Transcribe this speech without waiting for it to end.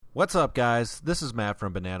What's up, guys? This is Matt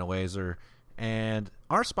from Banana Laser, and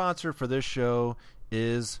our sponsor for this show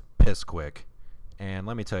is PissQuick. And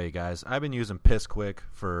let me tell you guys, I've been using PissQuick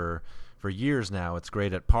for years now. It's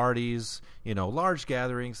great at parties, large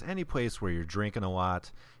gatherings, any place where you're drinking a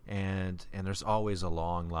lot, and there's always a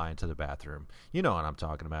long line to the bathroom. You know what I'm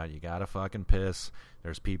talking about. You gotta fucking piss.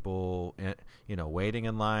 There's people, waiting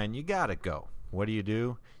in line. You gotta go. What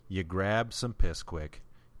do? You grab some PissQuick,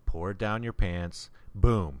 pour it down your pants.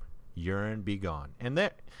 Boom, urine be gone, and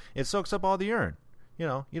that it soaks up all the urine.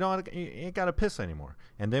 You ain't got to piss anymore.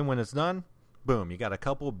 And then when it's done, boom, you got a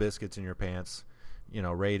couple of biscuits in your pants,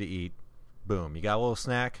 ready to eat. Boom, you got a little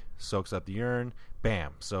snack, soaks up the urine.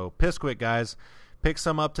 Bam. So PissQuick, guys, pick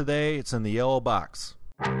some up today. It's in the yellow box.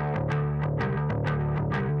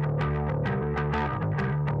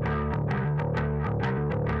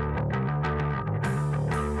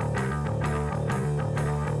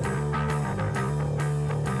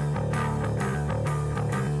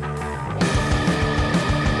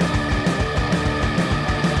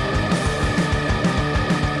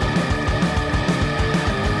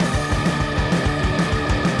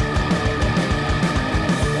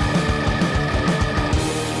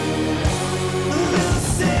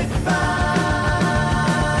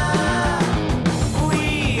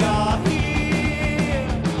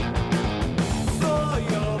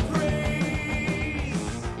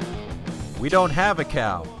 We don't have a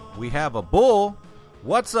cow. We have a bull.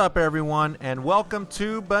 What's up, everyone, and welcome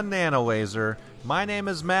to Banana Laser. My name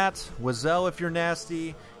is Matt, Wazell if you're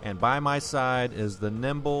nasty, and by my side is the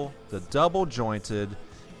nimble, the double-jointed,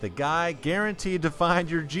 the guy guaranteed to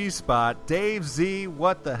find your G-spot, Dave Z.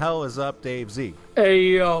 What the hell is up, Dave Z? Hey,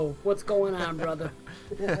 yo. What's going on, brother?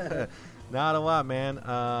 Not a lot,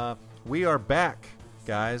 man. We are back,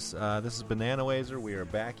 guys. This is Banana Laser. We are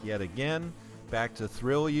back yet again, back to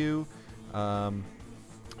thrill you.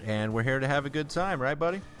 And we're here to have a good time, right,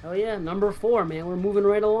 buddy? Oh yeah, number 4, man. We're moving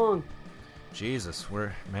right along. Jesus,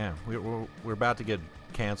 we're about to get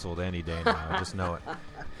canceled any day now. I just know it.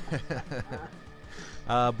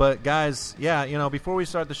 But guys, yeah, before we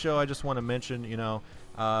start the show, I just want to mention,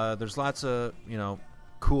 there's lots of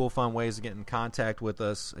cool, fun ways to get in contact with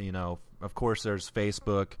us. Of course, there's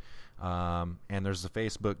Facebook, and there's the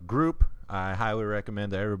Facebook group. I highly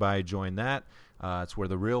recommend that everybody join that. It's where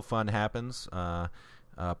the real fun happens.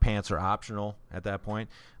 Pants are optional at that point.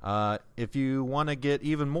 If you want to get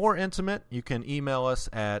even more intimate, you can email us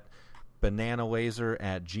at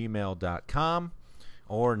bananalaser@gmail.com.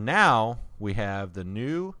 Or now we have the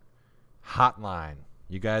new hotline.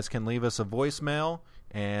 You guys can leave us a voicemail,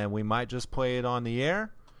 and we might just play it on the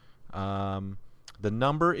air. The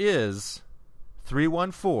number is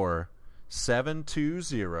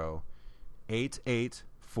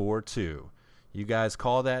 314-720-8842. You guys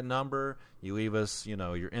call that number. You leave us,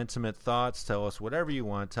 your intimate thoughts. Tell us whatever you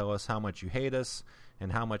want. Tell us how much you hate us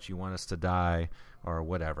and how much you want us to die or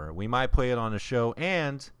whatever. We might play it on the show.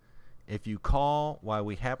 And if you call while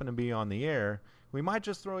we happen to be on the air, we might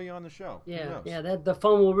just throw you on the show. Yeah. The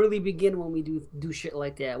fun will really begin when we do shit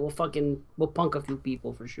like that. We'll punk a few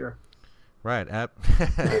people for sure. Right.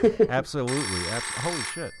 Absolutely. Holy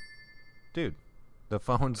shit, dude! The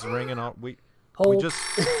phone's ringing. We just.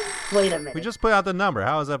 Wait a minute. We just put out the number.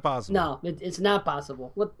 How is that possible? No, it's not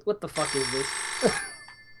possible. What the fuck is this?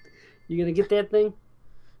 You gonna get that thing?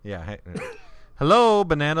 Yeah. Hey, hello,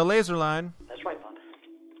 Banana Laser Line. That's right, bud.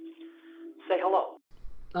 Say hello.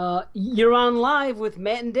 You're on live with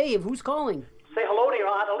Matt and Dave. Who's calling? Say hello to your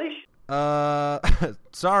Aunt Alicia.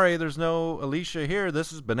 Sorry, there's no Alicia here.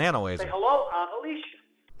 This is Banana Laser. Say hello, Aunt Alicia.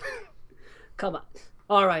 Come on.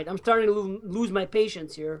 All right, I'm starting to lose my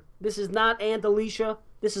patience here. This is not Aunt Alicia.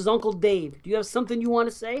 This is Uncle Dave. Do you have something you want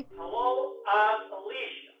to say? Hello, Aunt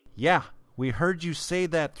Alicia. Yeah, we heard you say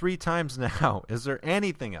that 3 times now. Is there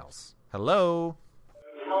anything else? Hello?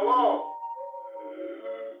 Hello.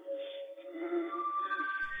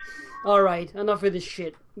 All right, enough of this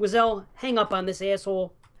shit. Wazell, hang up on this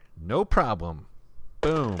asshole. No problem.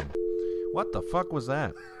 Boom. What the fuck was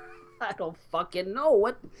that? I don't fucking know.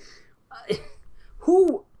 What?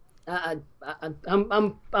 Who? I'm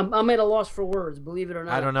at a loss for words. Believe it or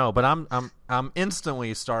not. I don't know, but I'm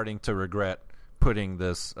instantly starting to regret putting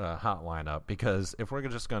this hotline up, because if we're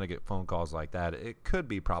just going to get phone calls like that, it could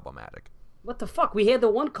be problematic. What the fuck? We had the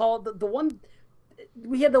one call.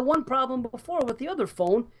 We had the one problem before with the other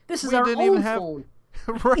phone. This is our own phone.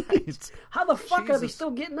 Right. How the fuck Jesus. are they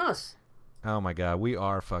still getting us? Oh my god, we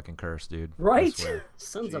are fucking cursed, dude. Right? Jesus.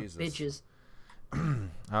 Sons of bitches.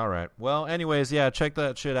 All right. Well, anyways, yeah, check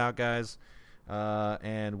that shit out, guys.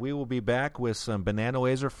 And we will be back with some Banana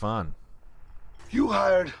Laser fun. You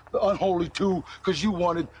hired the Unholy too because you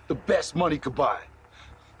wanted the best money could buy.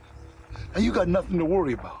 And you got nothing to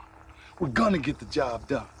worry about. We're gonna get the job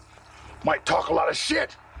done. Might talk a lot of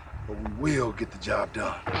shit, but we will get the job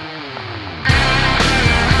done.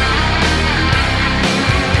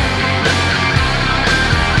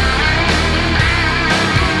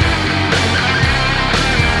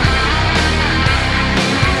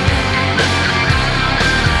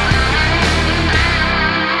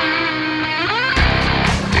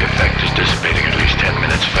 Dissipating at least 10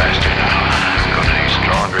 minutes faster now. I'm gonna need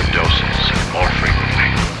stronger doses, more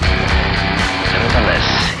frequently. Nevertheless,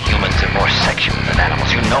 humans are more sexual than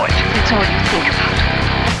animals. You know it. It's all you think about.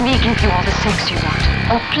 Let me give you all the sex you want.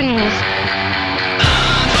 Oh, please.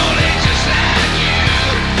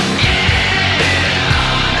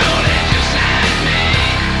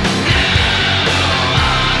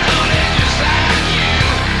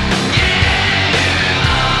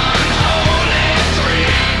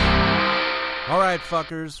 Alright,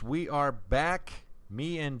 fuckers, we are back,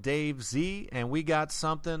 me and Dave Z, and we got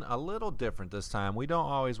something a little different this time. We don't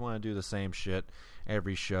always want to do the same shit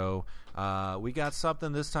every show. We got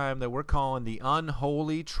something this time that we're calling the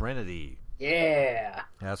Unholy Trinity. Yeah.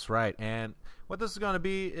 That's right, and what this is going to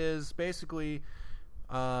be is basically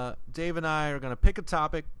Dave and I are going to pick a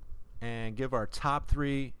topic and give our top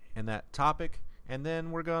 3 in that topic, and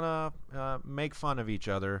then we're going to make fun of each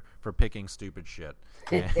other for picking stupid shit.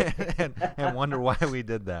 and wonder why we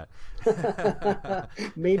did that.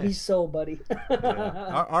 Maybe so, buddy.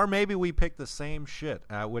 Yeah. Or maybe we picked the same shit,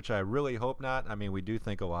 which I really hope not. I mean, we do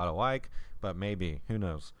think a lot alike, but maybe. Who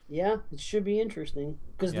knows? Yeah, it should be interesting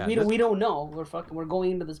because we don't know. We're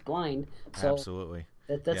going into this blind. So absolutely.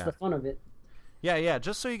 That's the fun of it. Yeah.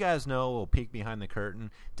 Just so you guys know, we'll peek behind the curtain.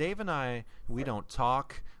 Dave and I, we don't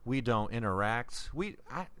talk. We don't interact.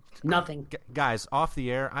 Nothing. Guys, off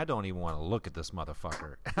the air, I don't even want to look at this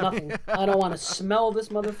motherfucker. Nothing. I don't want to smell this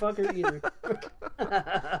motherfucker either.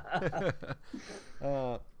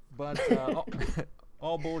 But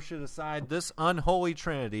all bullshit aside, this Unholy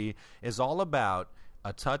Trinity is all about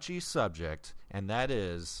a touchy subject, and that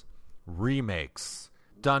is remakes.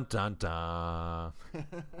 Dun, dun, dun.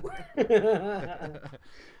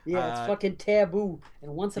 Yeah, it's fucking taboo.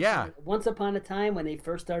 And once upon a time, when they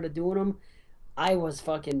first started doing them, I was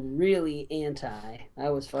fucking really anti. I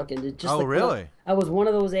was fucking just. Oh, really? I was one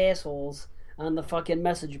of those assholes on the fucking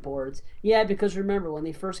message boards. Yeah, because remember when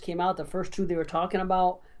they first came out, the first 2 they were talking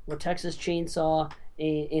about were Texas Chainsaw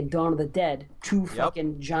and Dawn of the Dead, 2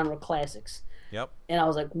 fucking genre classics. Yep. And I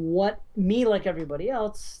was like, what? Me, like everybody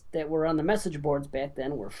else that were on the message boards back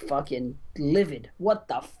then, were fucking livid. What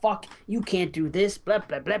the fuck? You can't do this. Blah,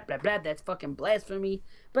 blah, blah, blah, blah. That's fucking blasphemy.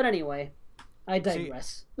 But anyway, I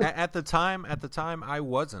digress. See, at the time, I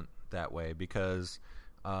wasn't that way because,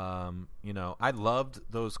 I loved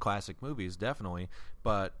those classic movies, definitely.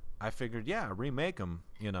 But I figured, remake them.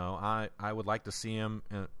 I would like to see them,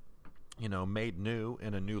 made new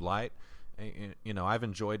in a new light. I've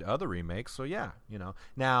enjoyed other remakes, so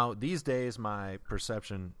Now, these days, my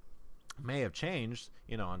perception may have changed,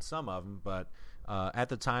 on some of them, but at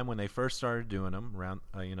the time when they first started doing them, around,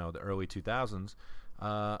 the early 2000s,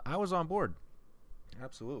 I was on board.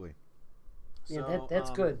 Absolutely. Yeah, that's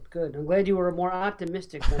good. I'm glad you were more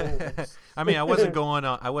optimistic than I was. I mean, I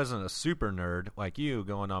wasn't a super nerd like you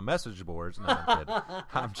going on message boards. No, I'm kidding.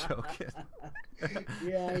 I'm joking.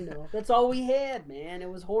 Yeah, I know. That's all we had, man. It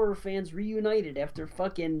was horror fans reunited after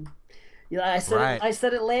fucking. I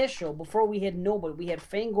said it last show before we had nobody. We had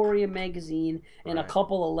Fangoria magazine and a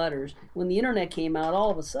couple of letters. When the internet came out, all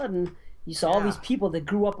of a sudden you saw all these people that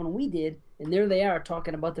grew up when we did, and there they are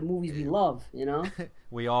talking about the movies we love.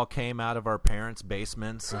 We all came out of our parents'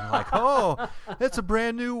 basements and like, oh, it's a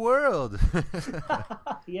brand new world.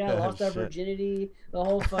 Yeah, lost our virginity, the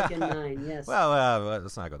whole fucking 9. Yes. Well,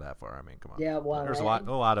 let's not go that far. I mean, come on. Yeah, well, there's a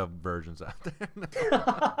lot of virgins out there.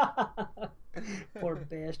 Poor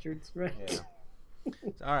bastards, right? Yeah.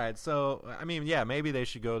 All right, so I mean, maybe they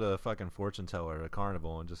should go to a fucking fortune teller at a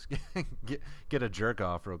carnival and just get a jerk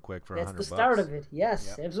off real quick for $100. That's the start of it.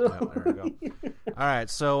 Yes, absolutely. Yep, there we go. All right,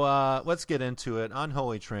 so let's get into it.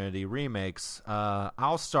 Unholy Trinity remakes.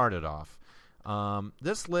 I'll start it off.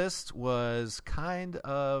 This list was kind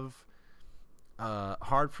of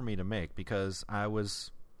hard for me to make because I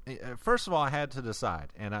was. First of all, I had to decide,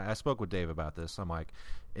 and I spoke with Dave about this. I'm like,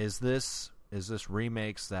 is this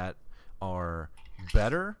remakes that are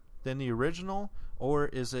better than the original, or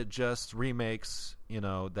is it just remakes,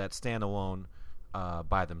 that stand alone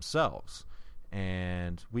by themselves?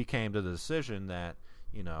 And we came to the decision that,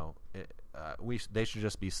 they should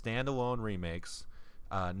just be standalone remakes,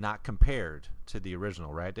 not compared to the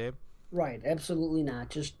original, right, Dave? Right, absolutely not.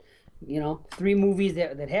 Just 3 movies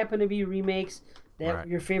that happen to be remakes. That Right.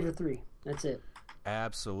 your favorite 3. That's it.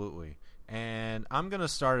 Absolutely. And I'm going to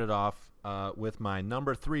start it off with my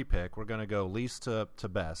number 3 pick. We're going to go least to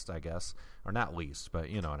best, I guess. Or not least, but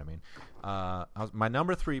you know what I mean. My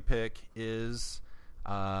number 3 pick is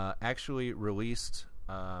actually released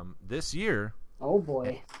this year. Oh,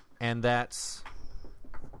 boy. And that's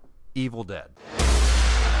Evil Dead.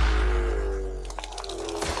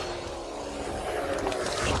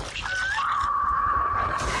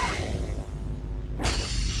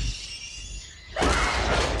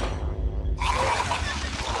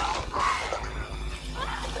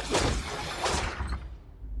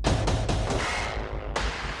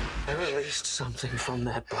 Something from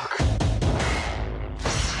that book.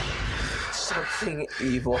 Something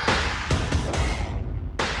evil.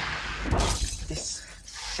 This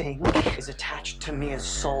thing is attached to Mia's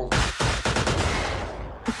soul.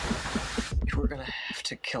 We're gonna have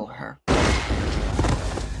to kill her.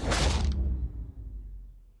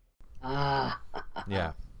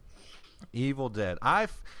 Yeah. Evil Dead.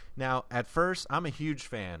 Now, at first, I'm a huge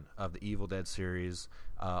fan of the Evil Dead series,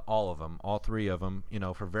 all of them, all 3 of them,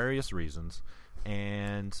 for various reasons.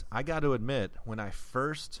 And I got to admit, when I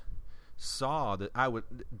first saw that,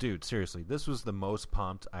 dude, seriously, this was the most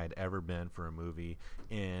pumped I'd ever been for a movie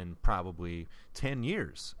in probably 10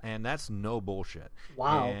 years. And that's no bullshit.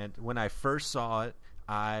 Wow. And when I first saw it,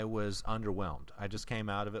 I was underwhelmed. I just came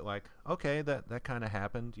out of it like, okay, that kind of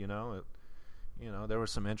happened, there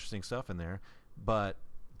was some interesting stuff in there. But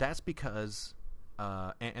that's because,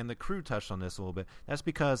 and the crew touched on this a little bit, that's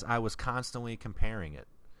because I was constantly comparing it.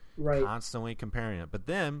 Right. Constantly comparing it. But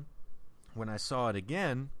then, when I saw it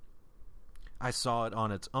again, I saw it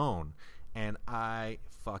on its own. And I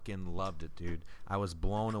fucking loved it, dude. I was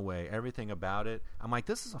blown away. Everything about it. I'm like,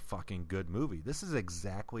 this is a fucking good movie. This is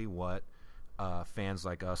exactly what fans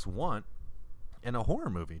like us want in a horror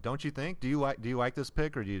movie, don't you think? Do you like this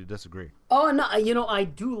pick, or do you disagree? Oh, no, I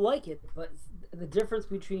do like it, but the difference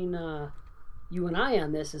between you and I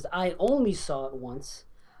on this is I only saw it once.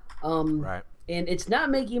 Right. And it's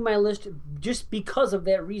not making my list just because of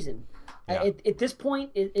that reason. Yeah. At this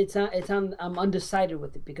point, I'm undecided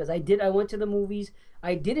with it because I went to the movies,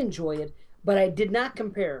 I did enjoy it, but I did not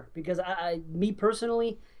compare because me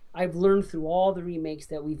personally, I've learned through all the remakes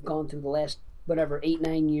that we've gone through the last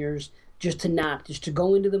 8-9 years just to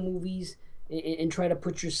go into the movies and try to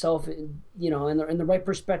put yourself in the right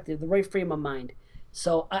perspective, the right frame of mind.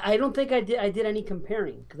 So I don't think I did any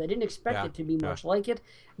comparing because I didn't expect it to be much like it,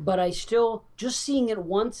 but I still just seeing it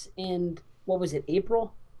once. And what was it,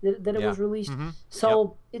 April that it was released? Mm-hmm.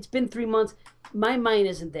 So It's been 3 months. My mind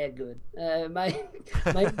isn't that good.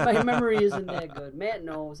 My memory isn't that good. Matt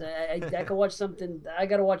knows. I could watch something. I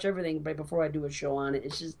got to watch everything right before I do a show on it.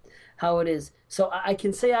 It's just how it is. So I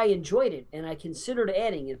can say I enjoyed it and I considered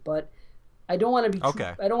adding it, but I don't want to be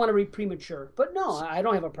I don't want to be premature. But no, I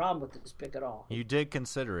don't have a problem with this pick at all. You did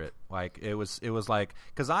consider it. Like it was like,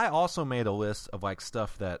 because I also made a list of like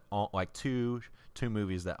stuff that like two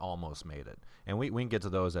movies that almost made it, and we can get to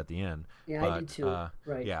those at the end. Yeah, but, I did too.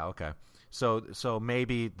 Right. Yeah. Okay. So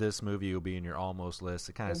maybe this movie will be in your almost list.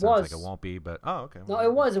 It kind of sounds like it won't be, but okay. No,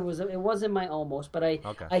 it was in my almost, but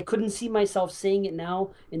I couldn't see myself saying it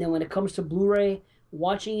now, and then when it comes to Blu-ray,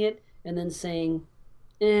 watching it and then saying,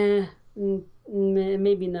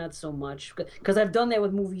 maybe not so much, because I've done that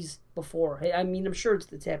with movies before. Hey, I mean, I'm sure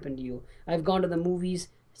it's happened to you. I've gone to the movies,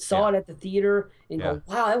 saw it at the theater, and go,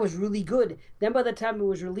 wow, that was really good. Then by the time it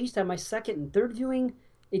was released on my second and third viewing,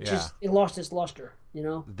 it lost its luster.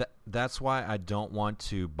 That's why I don't want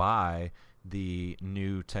to buy the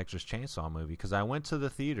new Texas Chainsaw movie, because I went to the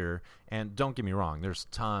theater, and don't get me wrong, there's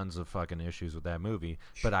tons of fucking issues with that movie,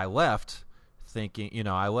 but I left thinking,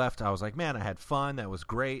 I was like, man, I had fun, that was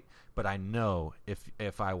great, but I know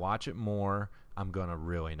if I watch it more, I'm gonna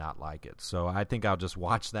really not like it. So I think I'll just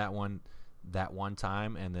watch that one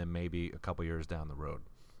time, and then maybe a couple years down the road.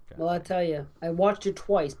 Okay. Well, I tell you, I watched it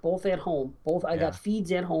twice, both at home. I got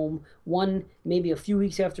feeds at home, one maybe a few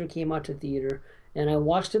weeks after it came out to theater, and I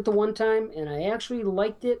watched it the one time, and I actually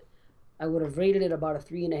liked it. I would have rated it about a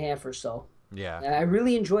 3.5 or so. Yeah. I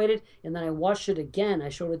really enjoyed it, and then I watched it again. I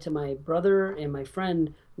showed it to my brother and my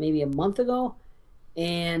friend maybe a month ago,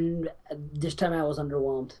 and this time I was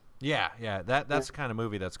underwhelmed. Yeah. That's the kind of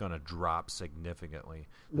movie that's going to drop significantly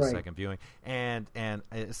the second viewing, and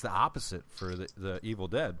it's the opposite for the Evil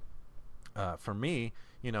Dead. For me,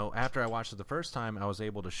 after I watched it the first time, I was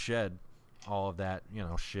able to shed all of that,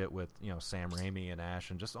 shit with Sam Raimi and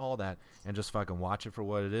Ash and just all that, and just fucking watch it for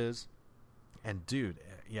what it is. And dude,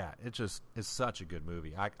 it's such a good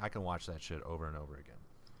movie. I can watch that shit over and over again.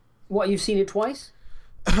 What, you've seen it twice?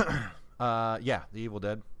 Yeah, The Evil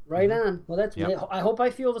Dead. Right on. Well, that's. Yep. I hope I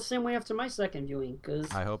feel the same way after my second viewing,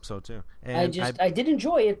 because I hope so too. And I did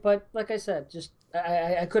enjoy it, but like I said, just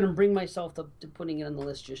I couldn't bring myself to putting it on the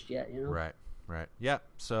list just yet. You know. Right. Yeah.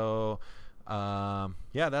 So,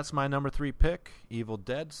 that's my number 3 pick, Evil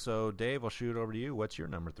Dead. So, Dave, I'll shoot it over to you. What's your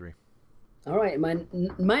number 3? All right,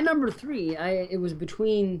 my number 3. It was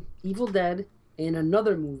between Evil Dead and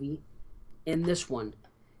another movie, and this one,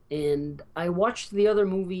 and I watched the other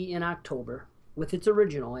movie in October. With its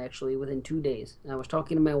original, actually, within 2 days. I was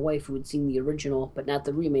talking to my wife who had seen the original, but not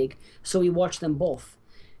the remake, so we watched them both.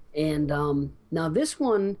 And now this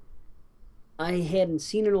one, I hadn't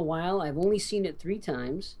seen in a while. I've only seen it 3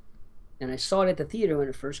 times, and I saw it at the theater when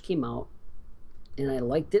it first came out, and I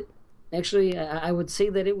liked it. Actually, I would say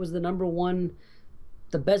that it was the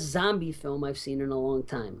best zombie film I've seen in a long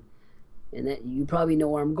time. And that you probably know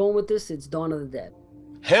where I'm going with this. It's Dawn of the Dead.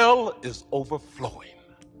 Hell is overflowing.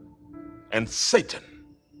 And Satan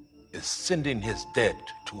is sending his dead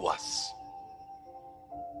to us.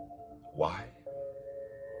 Why?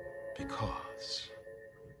 Because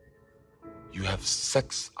you have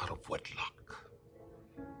sex out of wedlock.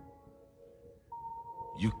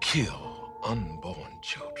 You kill unborn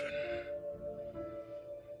children.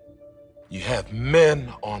 You have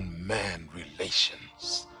man-on-man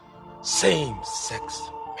relations. Same-sex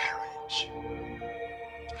marriage.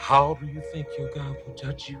 How do you think your God will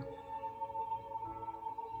judge you?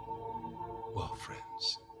 Well,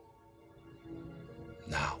 friends,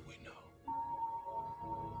 now we know.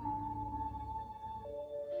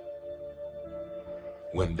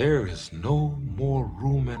 When there is no more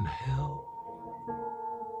room in hell,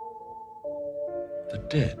 the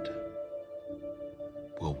dead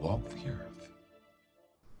will walk the earth.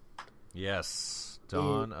 Yes,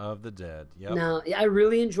 Dawn of the Dead. Yep. Now, I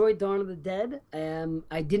really enjoyed Dawn of the Dead.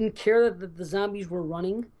 I didn't care that the zombies were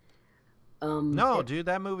running. Dude,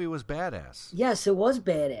 that movie was badass. Yes, it was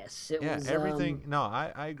badass. It was, everything. No,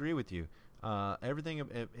 I agree with you. Everything.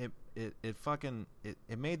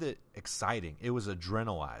 It made it exciting. It was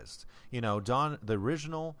adrenalized. Dawn, the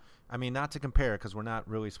original. I mean, not to compare because we're not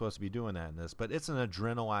really supposed to be doing that in this, but it's an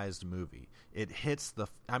adrenalized movie. It hits the.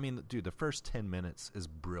 I mean, dude, the first 10 minutes is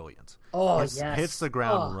brilliant. Oh, yes. Hits the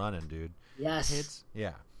ground running, dude. Yes.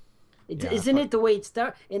 Yeah. Isn't it the way it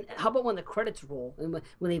starts? And how about when the credits roll and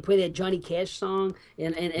when they play that Johnny Cash song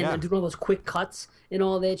and they're doing all those quick cuts and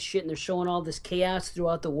all that shit, and they're showing all this chaos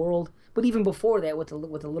throughout the world. But even before that, with the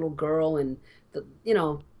little girl and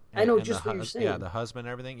I know just what you're saying. Yeah, the husband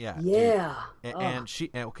and everything. Yeah. Yeah.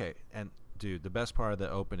 And dude, the best part of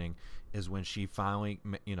the opening is when she finally,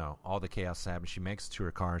 all the chaos happens. She makes it to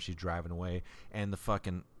her car and she's driving away, and the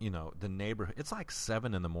fucking, the neighborhood. It's like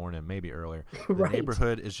 7 a.m, maybe earlier. The Right.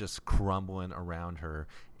 neighborhood is just crumbling around her,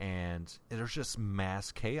 and there's just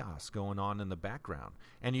mass chaos going on in the background.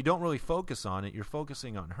 And you don't really focus on it. You're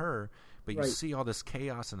focusing on her, but you Right. see all this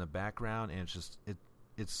chaos in the background, and it's just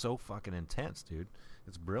it's so fucking intense, dude.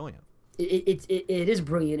 It's brilliant. It is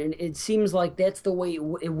brilliant, and it seems like that's the way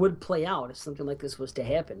it would play out if something like this was to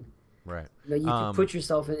happen. Right. You can put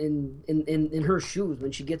yourself in her shoes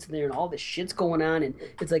when she gets in there and all this shit's going on, and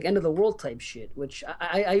it's like end of the world type shit, which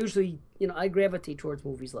I usually, I gravitate towards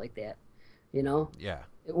movies like that, Yeah.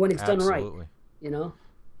 when it's Absolutely. done right,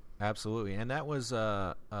 Absolutely. And that was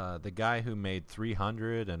the guy who made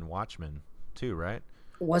 300 and Watchmen too, right?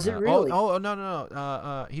 Was it really?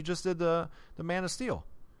 No. He just did the Man of Steel.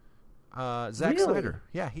 Zack Really? Snyder.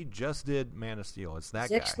 Yeah, he just did Man of Steel. It's that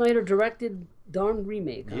Zack guy. Snyder directed Dawn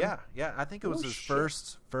remake. Huh? Yeah. I think it was his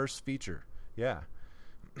shit. first feature. Yeah.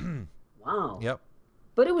 Wow. Yep.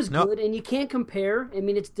 But it was good, and you can't compare. I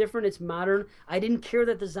mean, it's different. It's modern. I didn't care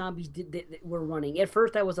that the zombies were running. At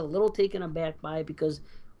first, I was a little taken aback by it because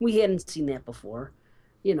we hadn't seen that before.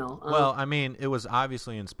 Well, I mean, it was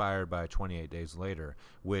obviously inspired by 28 Days Later,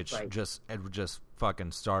 which Right. just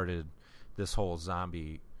fucking started this whole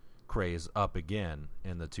zombie craze up again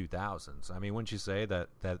in the 2000s. I mean, wouldn't you say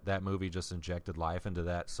that movie just injected life into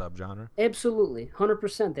that subgenre? Absolutely,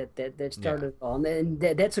 100%. That started it all, and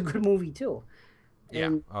that's a good movie too.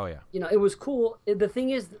 And, yeah. Oh yeah. It was cool. The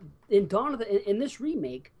thing is, in in this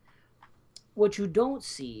remake, what you don't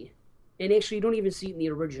see, and actually you don't even see it in the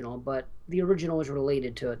original, but the original is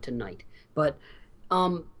related to Night. But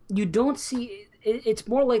you don't see. It's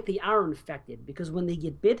more like they are infected, because when they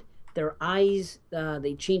get bit, their eyes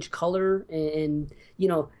they change color, and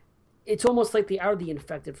it's almost like they are the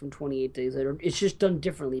infected from 28 Days Later. It's just done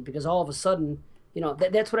differently, because all of a sudden,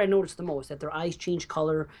 that's what I noticed the most, that their eyes change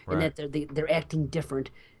color, Right. and that they're acting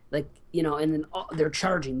different, like, and then they're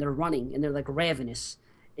charging, they're running, and they're like ravenous,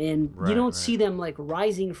 And you don't see them like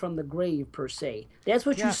rising from the grave per se. That's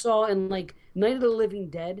what you saw in like Night of the Living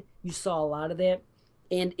Dead. You saw a lot of that.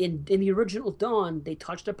 And in the original Dawn, they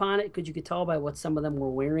touched upon it because you could tell by what some of them were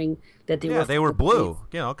wearing that they were blue.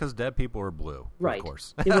 You know, because dead people were blue. Right, of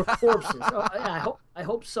course. They were corpses. I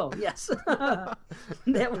hope so. Yes,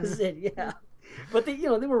 that was it. Yeah, but they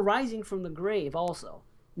were rising from the grave also.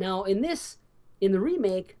 Now in the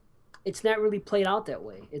remake, it's not really played out that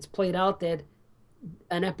way. It's played out that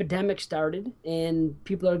an epidemic started and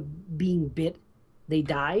people are being bit. They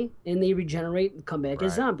die and they regenerate and come back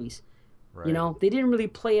as zombies. Right. You know, they didn't really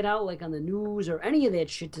play it out like on the news or any of that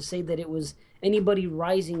shit to say that it was anybody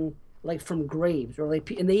rising like from graves or like,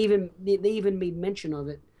 and they even made mention of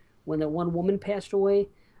it when that one woman passed away.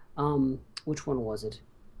 Which one was it?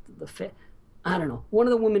 I don't know. One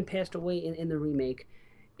of the women passed away in the remake,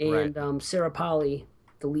 and Sarah Polley,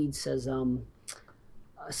 the lead, says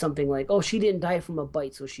something like, "Oh, she didn't die from a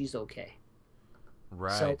bite, so she's okay."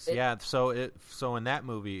 Right. So in that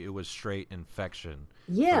movie, it was straight infection.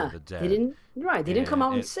 Yeah. For the dead. They didn't come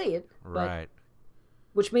out and say it. Right.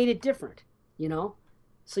 Which made it different, you know?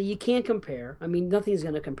 So you can't compare. I mean, nothing's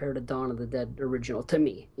going to compare to Dawn of the Dead original to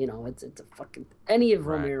me. You know, it's a fucking any of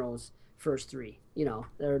Romero's first three. You know,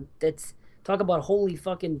 that's talk about holy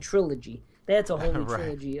fucking trilogy. That's a holy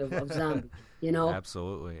trilogy of zombie. You know,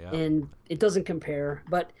 absolutely. Yeah. And it doesn't compare,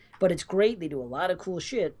 but it's great. They do a lot of cool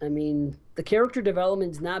shit. I mean, the character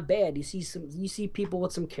development's not bad. You see people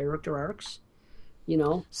with some character arcs. You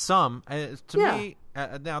know, some to me.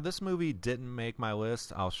 Now, this movie didn't make my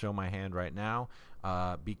list. I'll show my hand right now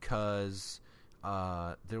because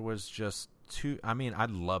there was just too. I mean, I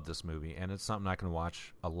love this movie, and it's something I can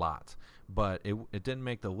watch a lot. But it didn't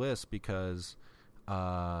make the list because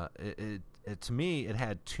to me it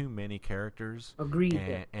had too many characters.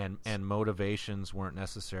 Agreed. And motivations weren't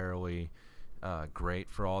necessarily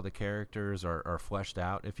great for all the characters or fleshed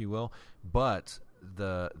out, if you will. But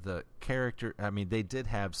the character, I mean, they did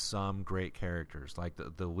have some great characters, like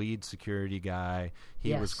the lead security guy.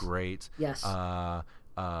 He was great. Yes. The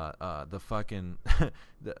fucking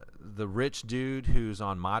the rich dude who's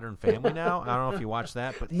on Modern Family now. I don't know if you watch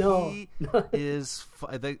that, but he is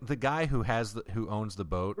the guy who owns the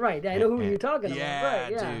boat. Right, I know who you're talking about. Yeah,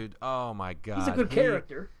 right, yeah, dude. Oh my god, he's a good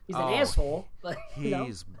character. He's an asshole, but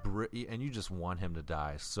he's and you just want him to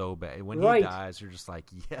die so bad. When he dies, you're just like,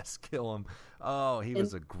 yes, kill him. Oh, he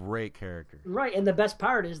was a great character. Right, and the best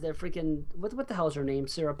part is that freaking what the hell's her name?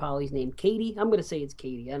 Sarah Polley's name, Katie. I'm gonna say it's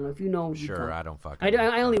Katie. I don't know if you know. Sure, I don't fucking.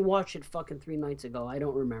 I only watched it fucking 3 nights ago. I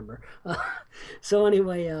don't remember. So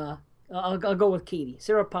anyway, I'll go with Katie,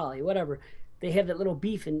 Sarah Polley, whatever. They have that little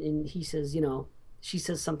beef, and he says, you know, she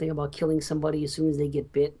says something about killing somebody as soon as they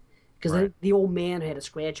get bit. Because the old man had a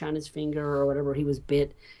scratch on his finger or whatever. He was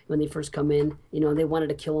bit when they first come in. You know, they wanted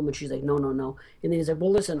to kill him, and she's like, no. And then he's like,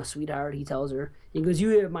 well, listen, sweetheart, he tells her. He goes,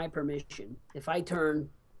 you have my permission. If I turn,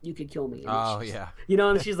 you could kill me. And yeah. You know,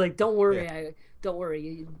 and she's like, don't worry, don't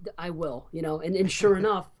worry, I will. You know, and sure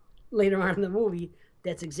enough, later on in the movie,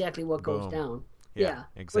 that's exactly what goes down. Yeah,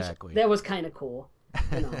 exactly. That was kind of cool.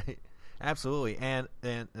 You know. Absolutely, and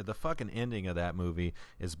the fucking ending of that movie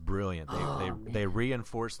is brilliant. They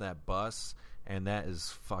reinforce that bus, and that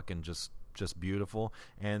is fucking just beautiful.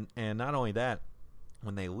 And not only that,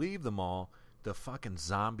 when they leave the mall, the fucking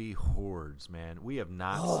zombie hordes, man, we have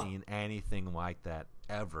not seen anything like that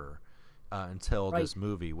ever until this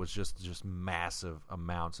movie was just massive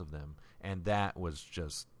amounts of them, and that was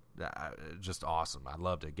just awesome. I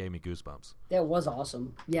loved it. It gave me goosebumps. That was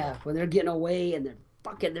awesome. Yeah, when they're getting away and they're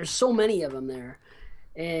fucking, there's so many of them there,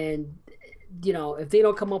 and you know, if they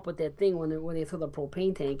don't come up with that thing when they throw the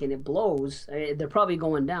propane tank and it blows, they're probably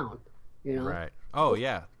going down. You know, right? Oh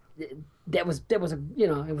yeah. That was a, you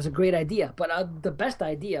know, it was a great idea, but the best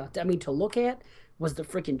idea, I mean, to look at was the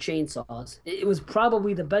freaking chainsaws. It was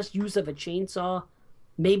probably the best use of a chainsaw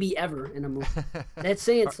maybe ever in a movie. That's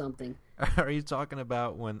saying something. Are you talking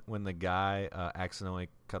about when the guy accidentally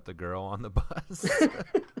cut the girl on the bus?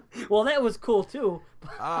 Well, that was cool too.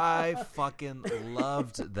 I fucking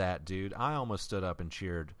loved that, dude. I almost stood up and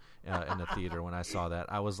cheered in the theater when I saw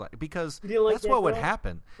that. I was like, because that's what would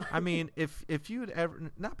happen. I mean, if you'd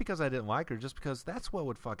ever, not because I didn't like her, just because that's what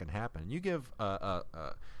would fucking happen. You give a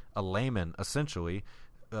layman essentially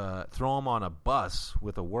throw him on a bus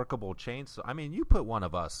with a workable chainsaw. I mean, you put one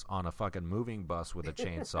of us on a fucking moving bus with a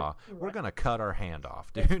chainsaw, right. We're gonna cut our hand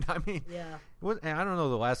off, dude. I mean, yeah. And I don't know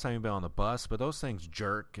the last time you've been on the bus, but those things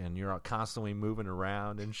jerk, and you're constantly moving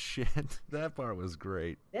around and shit. That part was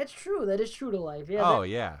great. That's true. That is true to life.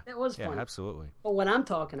 Yeah. That was fun. Yeah, absolutely. But what I'm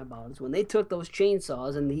talking about is when they took those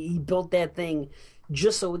chainsaws and he built that thing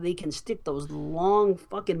just so they can stick those long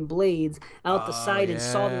fucking blades out the side and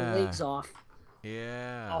saw their legs off.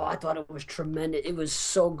 Yeah. Oh, I thought it was tremendous. It was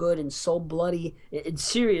so good and so bloody.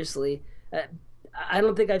 Seriously, I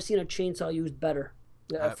don't think I've seen a chainsaw used better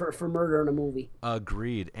for murder in a movie.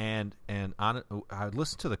 Agreed. And I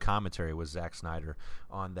listened to the commentary with Zack Snyder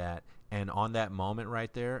on that, and on that moment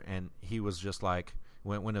right there, and he was just like,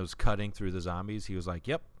 when it was cutting through the zombies, he was like,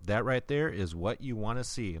 yep, that right there is what you want to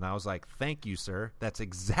see. And I was like, thank you, sir. That's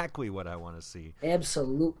exactly what I want to see.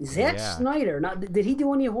 Absolutely. Zack Snyder. Now, did he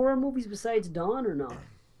do any horror movies besides Dawn or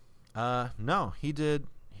no? No, he did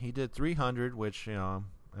 300, which,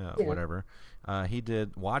 whatever. He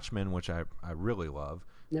did Watchmen, which I really love.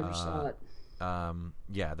 Never saw it.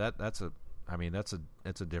 Yeah, that's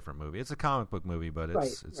a different movie. It's a comic book movie, but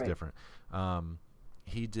it's different.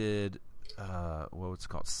 He did what's it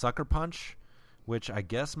called, Sucker Punch, which I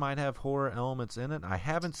guess might have horror elements in it. I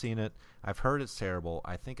haven't seen it. I've heard it's terrible.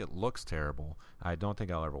 I think it looks terrible. I don't think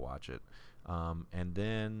I'll ever watch it. And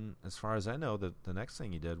then, as far as I know, the next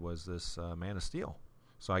thing he did was this Man of Steel.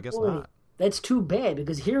 So I guess not. That's too bad,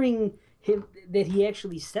 because hearing him that he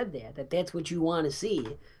actually said that's what you want to see.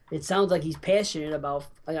 It sounds like he's passionate about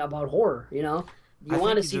horror. You know, you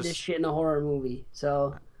want to see this shit in a horror movie.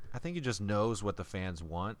 So I think he just knows what the fans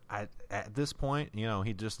want. At this point,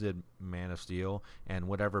 he just did Man of Steel, and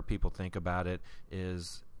whatever people think about it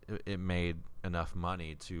is it made enough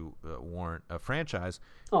money to warrant a franchise.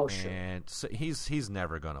 Oh, sure. And so he's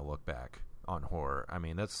never going to look back on horror. I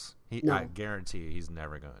mean, I guarantee he's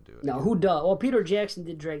never going to do it. No, who does? Well, Peter Jackson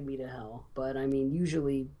did Drag Me to Hell, but I mean,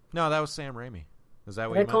 usually. No, that was Sam Raimi. Is that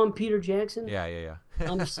what you call him Peter Jackson? Yeah.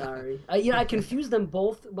 I'm sorry. I confuse them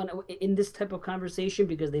both in this type of conversation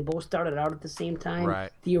because they both started out at the same time,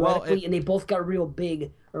 right? Theoretically, and they both got real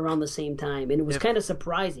big around the same time, and it was kind of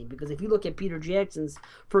surprising because if you look at Peter Jackson's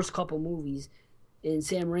first couple movies and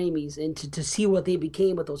Sam Raimi's, and to see what they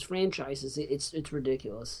became with those franchises, it's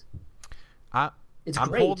ridiculous. It's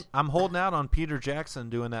great. I'm holding out on Peter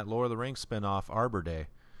Jackson doing that Lord of the Rings spinoff, Arbor Day.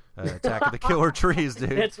 Attack of the Killer Trees, dude.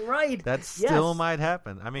 That's right. That still might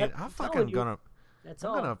happen. I mean, I'm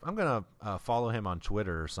gonna follow him on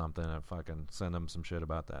Twitter or something and fucking send him some shit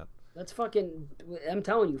about that. I'm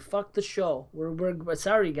telling you, fuck the show. We're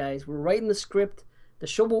sorry, guys. We're writing the script. The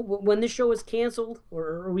show when this show is canceled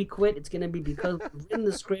or we quit, it's gonna be because we've written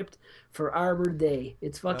the script for Arbor Day.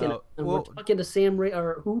 It's fucking. We're talking to Sam Ray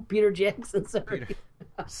or who? Peter Jackson. Sorry.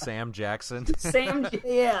 Sam Jackson.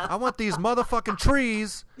 Yeah. I want these motherfucking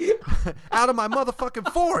trees out of my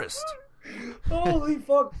motherfucking forest. Holy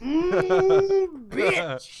fuck,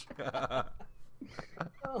 bitch.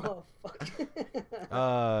 Oh fuck.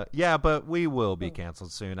 Yeah, but we will be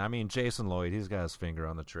canceled soon. I mean, Jason Lloyd, he's got his finger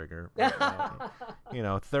on the trigger.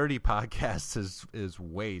 30 podcasts is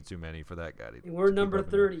way too many for that guy. We're number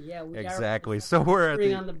 30. Yeah, we exactly. So we're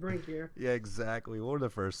on the brink here. Yeah, exactly. We're the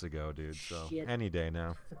first to go, dude. So Shit. Any day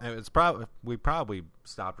now. We probably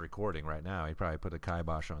stopped recording right now. He probably put a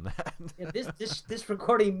kibosh on that. Yeah, this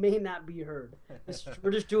recording may not be heard.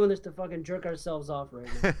 We're just doing this to fucking jerk ourselves off right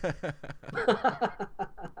now.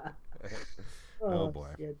 Oh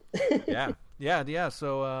boy. Yeah.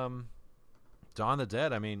 So Dawn of the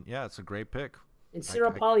Dead, I mean, yeah, it's a great pick. And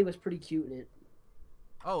Sarah Polley was pretty cute in it.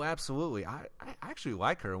 Oh, absolutely. I actually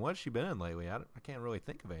like her. What's she been in lately? I can't really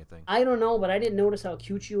think of anything. I don't know, but I didn't notice how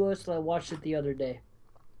cute she was till I watched it the other day.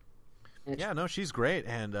 Yeah, no, she's great,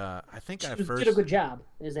 and I think she did a good job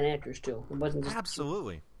as an actress too. It wasn't just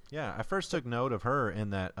absolutely. Cute. Yeah, I first took note of her in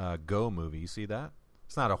that Go movie. You see that?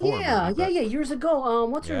 It's not a horror movie. Yeah. Years ago,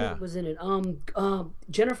 what's her name was in it?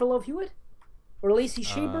 Jennifer Love Hewitt or Lacey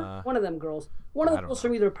Shaber? One of them girls. One of the girls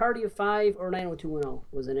from either Party of Five or 90210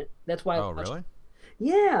 was in it. That's why. Oh, really?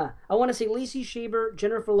 Yeah, I want to say Lacey Shaber,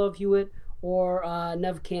 Jennifer Love Hewitt, or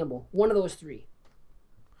Neve Campbell. One of those three.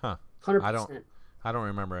 Huh. 100%. I don't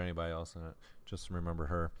remember anybody else in it. Just remember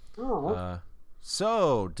her. Oh. Okay.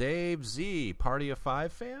 So, Dave Z, Party of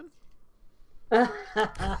Five fan? I'm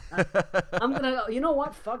gonna. You know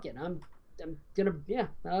what? Fuck it. I'm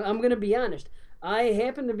gonna be honest. I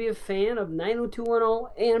happen to be a fan of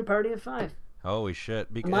 90210 and Party of Five. Holy shit!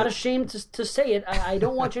 I'm not ashamed to say it. I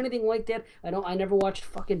don't watch anything like that. I never watched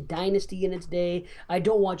fucking Dynasty in its day. I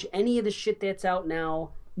don't watch any of the shit that's out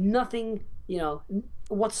now. Nothing,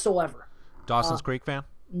 whatsoever. Dawson's Creek fan?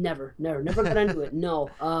 Never got into it. No.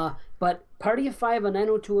 But Party of Five on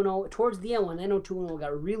 90210, towards the end when 90210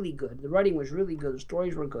 got really good. The writing was really good. The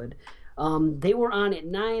stories were good. They were on at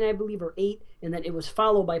 9, I believe, or 8, and then it was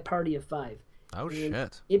followed by Party of Five. Oh,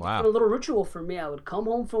 shit. It wow. became a little ritual for me. I would come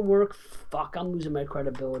home from work. Fuck, I'm losing my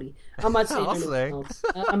credibility. I'm not saying anything else.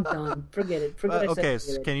 I'm done. Forget it. Okay,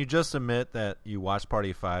 so can you just admit that you watched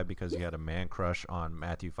Party of Five because you had a man crush on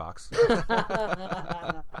Matthew Fox?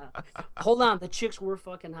 Hold on. The chicks were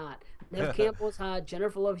fucking hot. Nev Campbell was hot.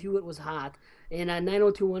 Jennifer Love Hewitt was hot. And on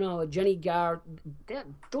 90210, Jenny Garr,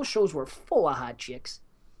 those shows were full of hot chicks.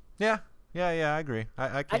 Yeah, I agree.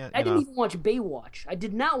 I can't. I didn't even watch Baywatch. I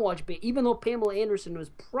did not watch Bay, even though Pamela Anderson was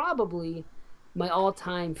probably my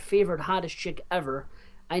all-time favorite hottest chick ever.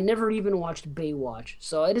 I never even watched Baywatch,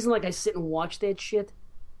 so it isn't like I sit and watch that shit.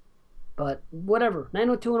 But whatever.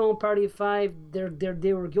 90210 and Party of Five,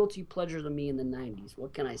 they were guilty pleasures of me in the 90s.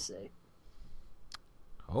 What can I say?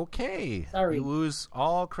 Okay. Sorry. You lose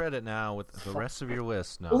all credit now with the rest of your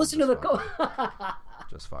list. No, well, listen to the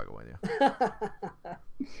just fucking with you.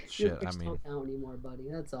 Shit, I mean, don't count anymore, buddy.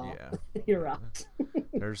 That's all. Yeah. You're out.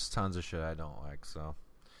 There's tons of shit I don't like. So,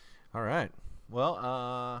 all right.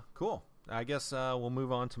 Well, cool. I guess we'll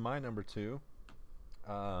move on to my number 2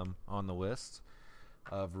 on the list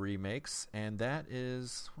of remakes, and that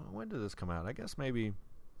is, when did this come out? I guess maybe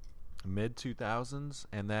mid 2000s,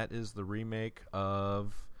 and that is the remake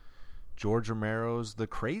of George Romero's The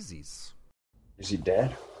Crazies. Is he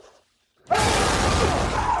dead?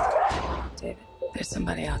 David, there's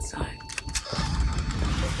somebody outside.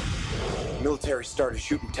 Military started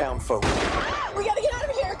shooting town folk. We gotta get out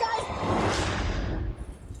of here, guys!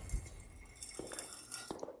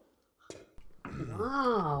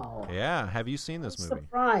 Wow. Yeah, have you seen this movie?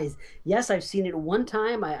 Surprise. Yes, I've seen it one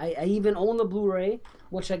time. I even own the Blu-ray,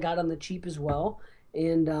 which I got on the cheap as well.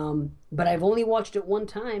 And but I've only watched it one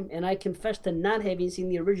time, and I confess to not having seen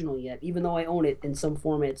the original yet, even though I own it in some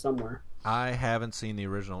format somewhere. I haven't seen the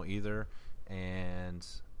original either, and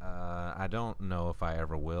I don't know if I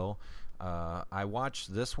ever will. I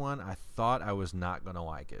watched this one. I thought I was not going to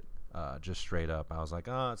like it, just straight up. I was like,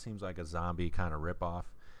 oh, it seems like a zombie kind of ripoff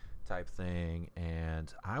type thing,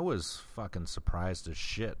 and I was fucking surprised as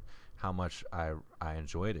shit how much I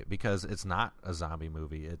enjoyed it, because it's not a zombie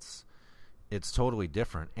movie. It's totally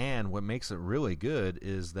different, and what makes it really good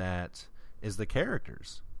is the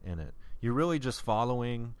characters in it. You're really just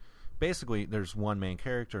following. Basically, there's one main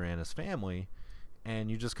character and his family, and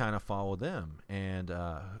you just kind of follow them. And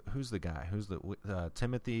who's the guy? Who's the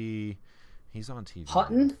Timothy? He's on TV.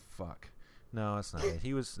 Hutton? Fuck. No, that's not it.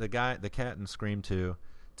 He was the guy, the cat in Scream 2.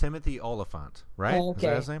 Timothy Olyphant, right? Oh, okay. Is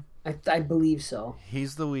that his name? I believe so.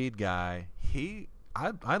 He's the lead guy.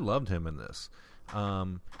 I loved him in this.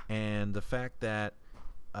 And the fact that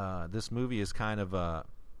this movie is kind of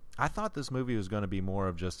I thought this movie was going to be more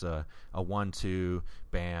of just a 1-2,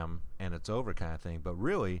 bam, and it's over kind of thing. But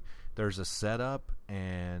really, there's a setup,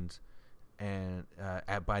 and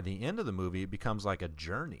by the end of the movie, it becomes like a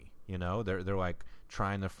journey. You know, they're like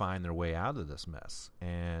trying to find their way out of this mess,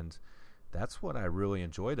 and that's what I really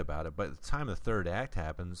enjoyed about it. But at the time the third act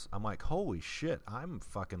happens, I'm like, holy shit, I'm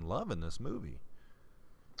fucking loving this movie.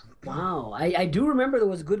 Wow, I do remember there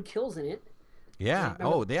was good kills in it. Yeah.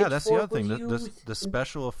 Oh, yeah. That's the other thing. The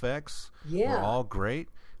special effects were all great.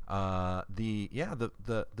 The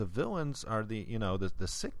villains are the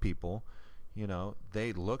sick people. You know,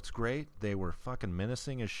 they looked great. They were fucking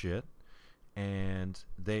menacing as shit, and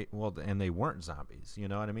they weren't zombies. You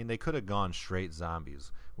know what I mean? They could have gone straight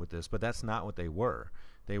zombies with this, but that's not what they were.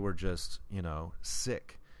 They were just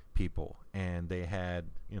sick people, and they had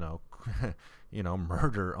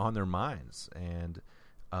murder on their minds, and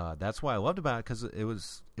that's why I loved about it, because it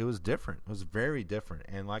was different. It was very different,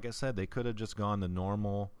 and like I said, they could have just gone the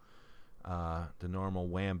normal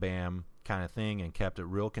wham bam kind of thing and kept it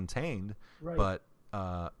real contained. Right. But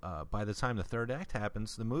by the time the third act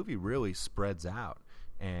happens, the movie really spreads out,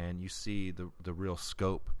 and you see the real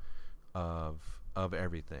scope of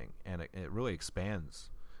everything, and it really expands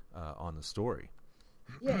on the story.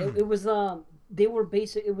 Yeah, it was they were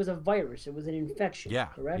basic. It was a virus. It was an infection. Yeah.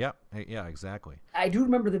 Correct. Yep. Yeah. Exactly. I do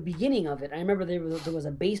remember the beginning of it. I remember there was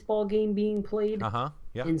a baseball game being played. Yeah.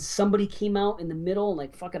 And somebody came out in the middle and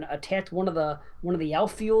like fucking attacked one of the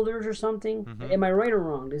outfielders or something. Mm-hmm. Am I right or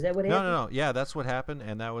wrong? Is that what happened? No. Yeah, that's what happened,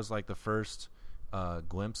 and that was like the first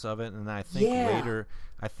glimpse of it. And I think later,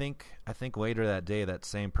 I think later that day, that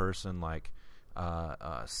same person like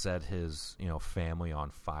set his family on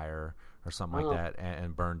fire or something like that,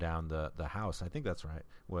 and burn down the house. I think that's right,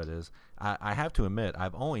 what it is. I have to admit,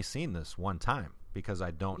 I've only seen this one time, because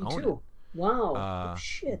I don't own it. Wow.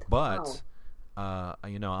 Shit. But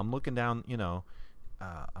I'm looking down,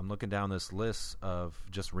 I'm looking down this list of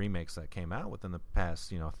just remakes that came out within the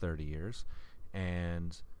past, 30 years,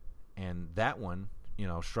 and that one,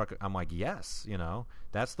 struck. I'm like, yes,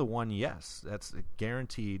 that's the one. Yes, that's a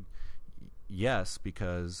guaranteed. Yes,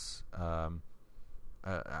 because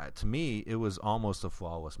to me, it was almost a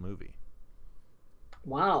flawless movie.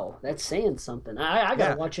 Wow, that's saying something. I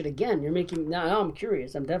gotta watch it again. You're making now. I'm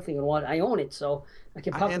curious. I'm definitely gonna watch. I own it, so I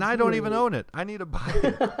can. And I don't even own it. I need to buy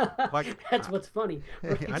it. That's what's funny.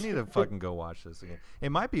 Right? I need to fucking go watch this again.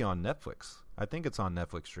 It might be on Netflix. I think it's on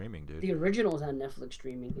Netflix streaming, dude. The original is on Netflix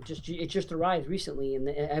streaming. It just arrived recently, and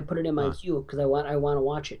I put it in my queue because I want to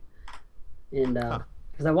watch it. And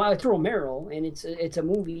because it's Romero, and it's a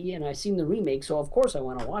movie, and I've seen the remake, so of course I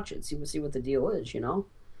want to watch it. See what the deal is,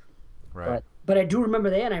 Right. But I do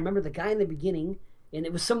remember that, and I remember the guy in the beginning, and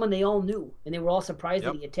it was someone they all knew, and they were all surprised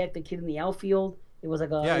that he attacked the kid in the outfield. It was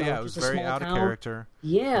like it was very out of character.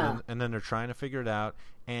 Yeah. And then they're trying to figure it out,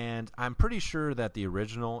 and I'm pretty sure that the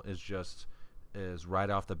original is right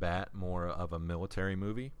off the bat more of a military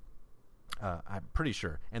movie. I'm pretty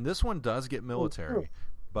sure, and this one does get military,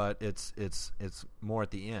 but it's more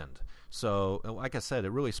at the end. So, like I said,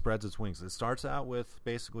 it really spreads its wings. It starts out with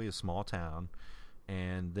basically a small town,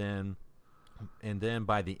 and then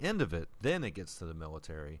by the end of it, then it gets to the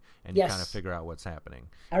military, and you kind of figure out what's happening.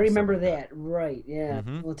 I remember that. Right? Yeah,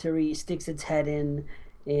 military sticks its head in,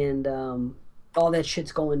 and all that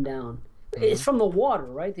shit's going down. It's from the water,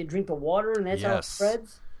 right? They drink the water, and that's how it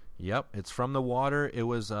spreads. Yep, it's from the water. It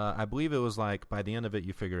was, I believe, it was like by the end of it,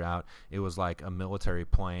 you figure out it was like a military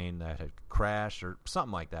plane that had crashed or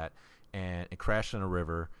something like that, and it crashed in a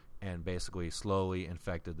river and basically slowly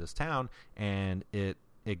infected this town, and it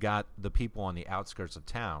got the people on the outskirts of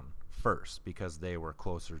town first because they were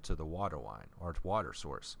closer to the water line or water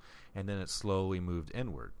source, and then it slowly moved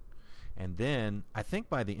inward. And then I think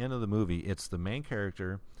by the end of the movie, it's the main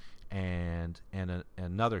character and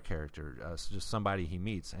another character, just somebody he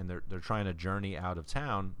meets, and they're trying to journey out of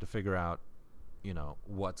town to figure out,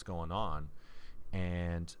 what's going on,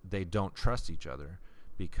 and they don't trust each other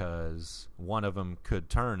because one of them could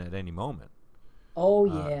turn at any moment. Oh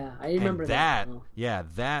yeah, I remember that. Yeah,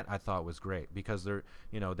 that I thought was great because they're,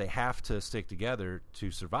 they have to stick together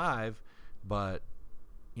to survive, but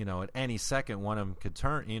at any second one of them could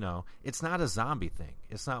turn. It's not a zombie thing.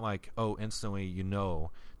 It's not like instantly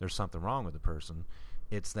there's something wrong with the person.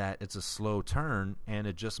 It's that it's a slow turn, and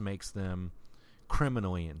it just makes them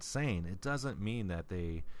criminally insane. It doesn't mean that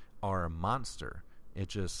they are a monster. It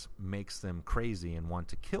just makes them crazy and want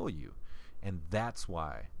to kill you, and that's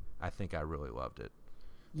why I think I really loved it.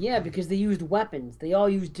 Yeah, because they used weapons. They all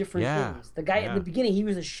used different things. The guy at the beginning, he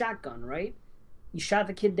used a shotgun, right? He shot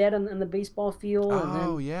the kid dead on the baseball field. Oh,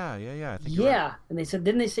 and then, yeah. I think right. And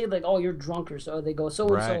didn't they say like, oh, you're drunk or so? They go,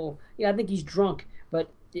 so-and-so. Yeah, I think he's drunk.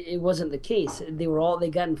 But it wasn't the case. They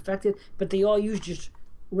got infected, but they all used just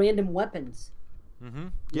random weapons. Mm-hmm.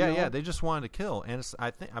 Yeah. They just wanted to kill. And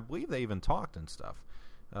I believe they even talked and stuff.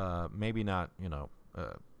 Maybe not,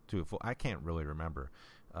 to a full. I can't really remember.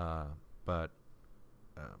 But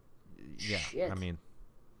yeah, shit. I mean,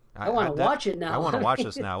 I want to watch it now. I want to watch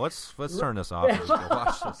this now. Let's turn this off and just go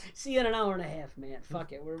watch this. See you in an hour and a half, man.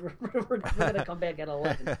 Fuck it. We're gonna come back at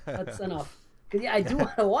 11. That's enough. Cause I do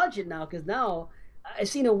want to watch it now. Cause now I've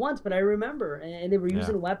seen it once, but I remember, and they were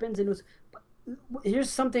using weapons, and it was. Here's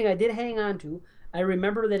something I did hang on to. I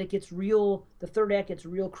remember that it gets real. The third act gets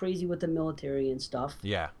real crazy with the military and stuff.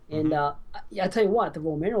 Yeah. And I tell you what, the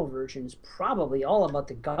Romero version is probably all about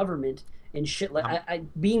the government and shit. Like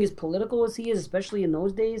being as political as he is, especially in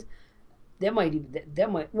those days, that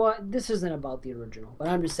might. Well, this isn't about the original, but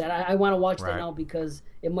I'm just saying I want to watch that now because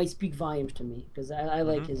it might speak volumes to me because I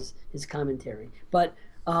like his commentary. But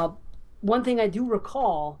one thing I do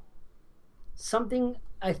recall, something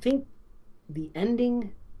I think the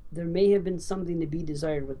ending. There may have been something to be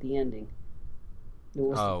desired with the ending. It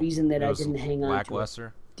was the reason that I didn't hang on to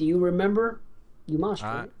it. Do you remember? You must,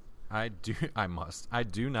 right? I do. I must. I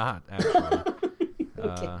do not, actually.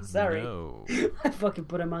 Okay, sorry. No. I fucking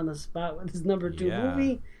put him on the spot with his number 2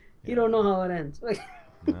 movie. You don't know how it ends.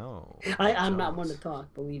 No. I'm not one to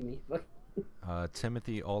talk, believe me.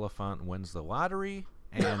 Timothy Oliphant wins the lottery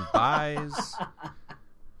and buys...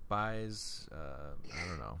 I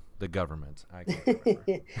don't know, the government. I can't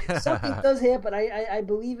remember. Something does happen. I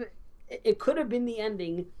believe it could have been the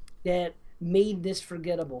ending that made this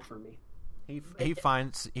forgettable for me. He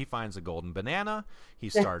finds a golden banana. He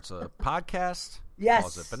starts a podcast. Yes.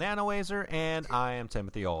 Calls it Banana Wazer, and I am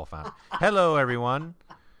Timothy Oliphant. Hello, everyone.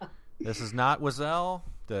 This is not Wazelle.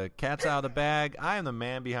 The cat's out of the bag. I am the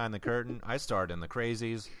man behind the curtain. I starred in The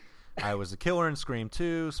Crazies. I was a killer in Scream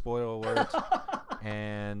 2, spoiler alert,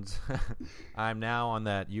 and I'm now on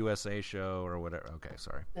that USA show or whatever. Okay,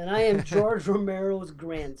 sorry. And I am George Romero's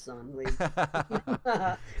grandson, ladies.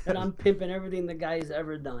 And I'm pimping everything the guy's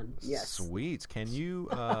ever done. Yes. Sweet. Can you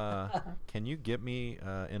get me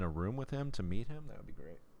in a room with him to meet him? That would be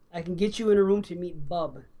great. I can get you in a room to meet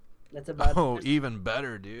Bub. That's about even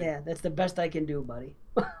better, dude. Yeah, that's the best I can do, buddy.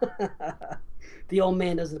 The old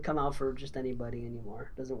man doesn't come out for just anybody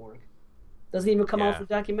anymore. Doesn't work. Doesn't even come out for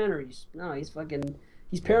documentaries. No, he's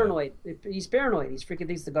paranoid. He's paranoid. He's freaking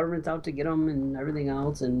thinks the government's out to get him and everything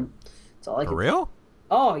else, and it's all I can. For real?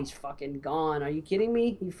 Oh, he's fucking gone. Are you kidding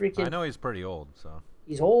me? I know he's pretty old, so.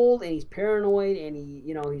 He's old and he's paranoid and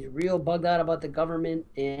he's real bugged out about the government,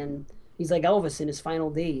 and he's like Elvis in his final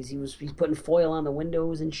days. He's putting foil on the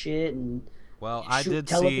windows and shit, and I did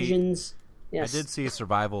televisions. Yes. I did see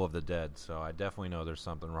Survival of the Dead, so I definitely know there's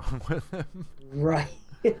something wrong with him. Right.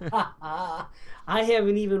 I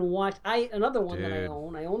haven't even watched another one that I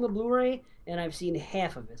own. I own the Blu-ray, and I've seen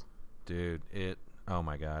half of it. Dude, oh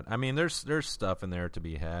my god. I mean, there's stuff in there to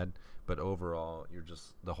be had, but overall,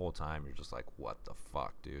 the whole time you're just like, what the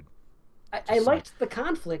fuck, dude? I liked the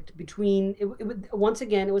conflict between. Once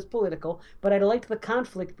again, it was political, but I liked the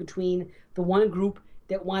conflict between the one group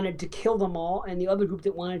that wanted to kill them all and the other group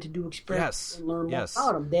that wanted to do experiments and learn more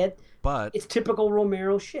about them. But it's typical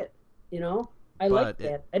Romero shit, I like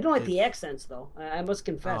that. I don't like the accents, though. I must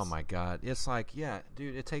confess. Oh, my God. It's like, yeah,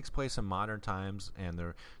 dude, it takes place in modern times, and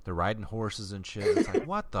they're riding horses and shit. It's like,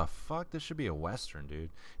 what the fuck? This should be a Western, dude.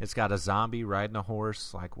 It's got a zombie riding a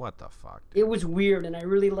horse. Like, what the fuck, dude? It was weird, and I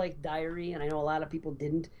really liked Diary, and I know a lot of people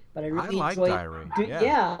didn't, but I really enjoyed Diary.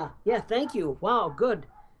 Yeah, thank you. Wow, good.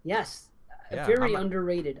 Yes. Yeah, very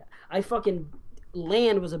underrated.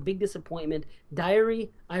 Land was a big disappointment.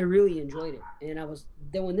 Diary, I really enjoyed it, and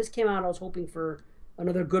then when this came out, I was hoping for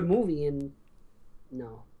another good movie, and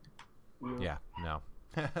no. Yeah, no.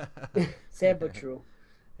 Sad but true.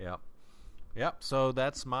 Yep. So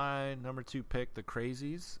that's my number 2 pick, The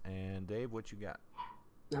Crazies. And Dave, what you got?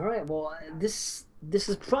 All right. Well, this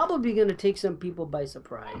is probably going to take some people by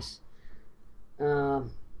surprise. You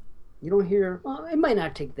don't hear. Well, it might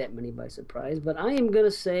not take that many by surprise, but I am going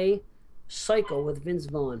to say Psycho with Vince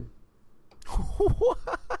Vaughn. What?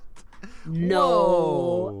 No,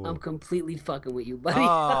 Whoa. I'm completely fucking with you, buddy.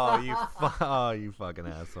 Oh, you fucking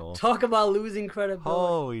asshole. Talk about losing credibility.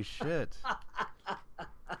 Holy shit.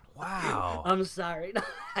 Wow. I'm sorry.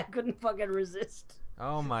 I couldn't fucking resist.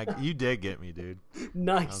 Oh my, you did get me, dude.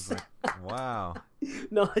 Nice. Like, wow.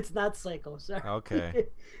 No, it's not Psycho. Sorry. Okay.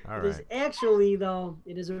 All right. It is actually, though,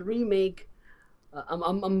 it is a remake.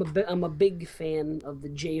 I'm a big fan of the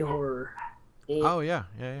J horror. And oh yeah.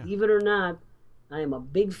 Believe it or not, I am a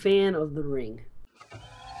big fan of The Ring.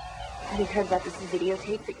 Have you heard about this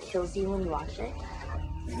videotape that kills you when you watch it?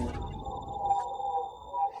 You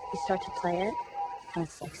start to play it, and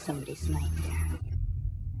it's like somebody's nightmare.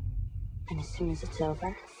 And as soon as it's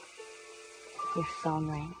over, your phone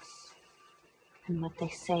rings. And what they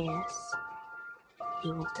say is,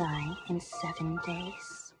 you will die in 7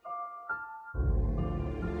 days.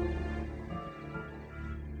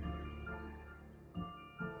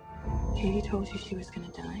 Katie told you she was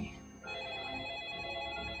gonna die.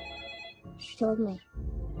 She told me.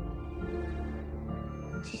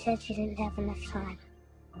 She said she didn't have enough time.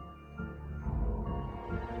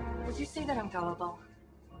 Would you say that I'm gullible?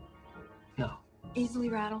 No. Easily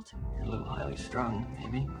rattled? You're a little highly strung,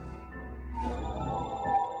 maybe.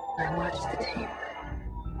 I watched the tape.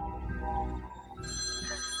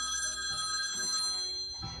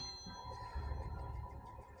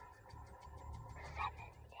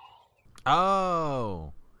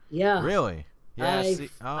 Oh. Yeah. Really? Yeah.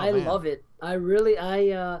 I love it.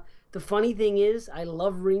 The funny thing is, I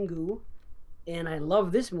love Ringu, and I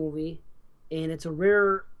love this movie, and it's a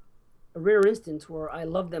rare instance where I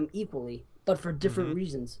love them equally, but for different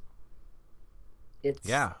reasons.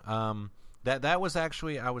 That was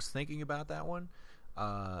actually, I was thinking about that one,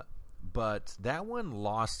 but that one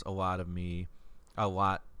lost a lot for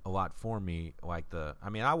me.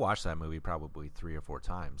 I watched that movie probably 3 or 4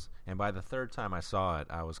 times, and by the 3rd time I saw it,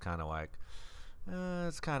 I was kind of like,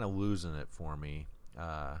 it's kind of losing it for me.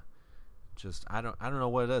 I don't know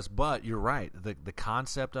what it is, but you're right. The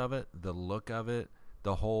concept of it, the look of it,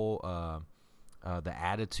 the whole the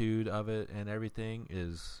attitude of it, and everything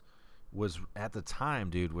was at the time,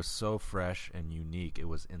 dude, was so fresh and unique. It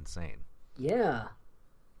was insane. Yeah,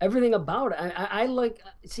 everything about it. I like.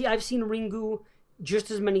 See, I've seen Ringu just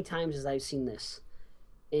as many times as I've seen this,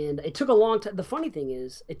 and it took a long time. The funny thing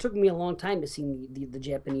is, it took me a long time to see the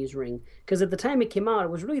Japanese Ring, because at the time it came out, it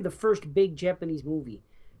was really the first big Japanese movie.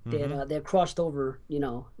 that crossed over,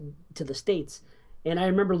 to the States. And I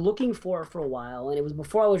remember looking for it for a while, and it was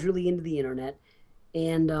before I was really into the internet.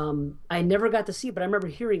 And I never got to see it, but I remember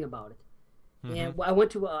hearing about it. And I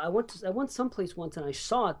went someplace once, and I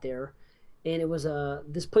saw it there. And it was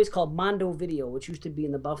this place called Mondo Video, which used to be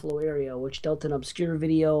in the Buffalo area, which dealt in obscure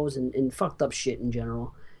videos and fucked up shit in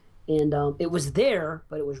general. And it was there,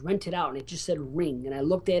 but it was rented out, and it just said Ring. And I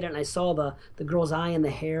looked at it, and I saw the girl's eye and the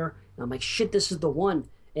hair, and I'm like, shit, this is the one.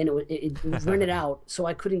 And it was rented out, so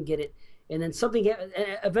I couldn't get it. And then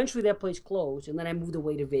eventually that place closed, and then I moved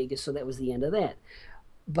away to Vegas, so that was the end of that.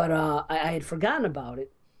 But I had forgotten about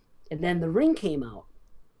it, and then The Ring came out.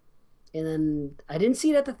 And then I didn't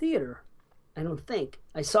see it at the theater. I don't think.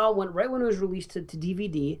 I saw it right when it was released to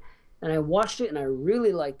DVD, and I watched it, and I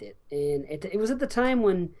really liked it. And it was at the time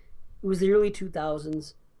when it was the early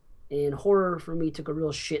 2000s, and horror for me took a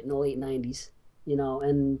real shit in the late 90s,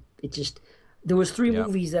 and it just, there was three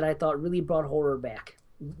movies that I thought really brought horror back,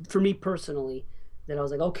 for me personally, that I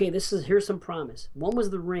was like, okay, here's some promise. One was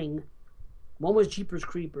The Ring, one was Jeepers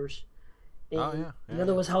Creepers, and the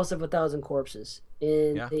other was House of a Thousand Corpses.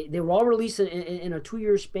 And they were all released in a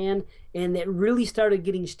 2-year span, and it really started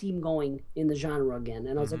getting steam going in the genre again.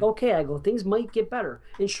 And I was like, okay, things might get better.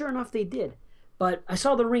 And sure enough, they did. But I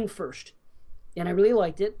saw The Ring first, and I really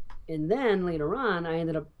liked it. And then later on, I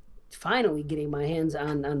ended up finally getting my hands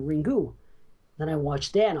on Ringu. Then I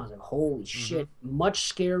watched that, and I was like, holy shit,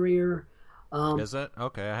 much scarier. Is it?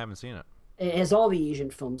 Okay, I haven't seen it. As all the Asian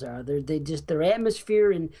films are. Their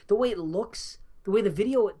atmosphere and the way it looks, the way the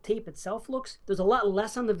videotape itself looks, there's a lot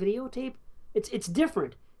less on the videotape. It's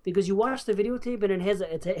different because you watch the videotape and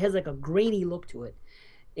it has like a grainy look to it,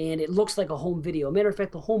 and it looks like a home video. Matter of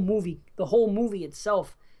fact, the whole movie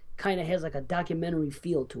itself kind of has like a documentary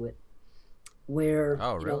feel to it, where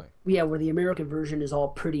where the American version is all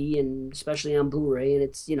pretty, and especially on Blu-ray, and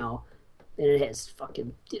it's and it has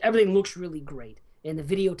everything looks really great. And the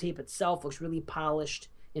videotape itself looks really polished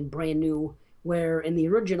and brand new, where in the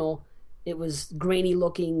original, it was grainy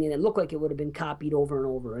looking, and it looked like it would have been copied over and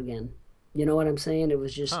over again. You know what I'm saying? It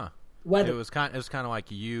was just... It was kind of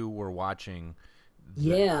like you were watching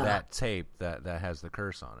that tape that has the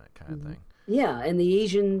curse on it kind of thing. Yeah, and the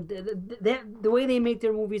Asian... The way they make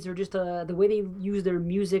their movies are just... the way they use their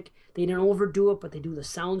music, they don't overdo it, but they do the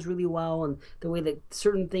sounds really well, and the way that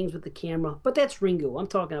certain things with the camera. But that's Ringu. I'm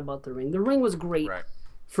talking about The Ring. The Ring was great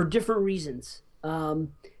for different reasons.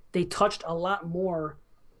 They touched a lot more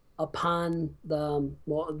upon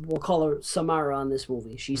we'll call her Samara on this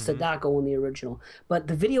movie. She's Sadako in the original. But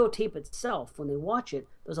the videotape itself, when they watch it,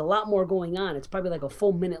 there's a lot more going on. It's probably like a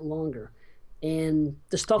full minute longer. And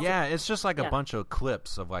the stuff... Yeah, it's just like a bunch of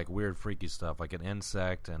clips of like weird freaky stuff, like an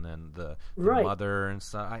insect and then the mother and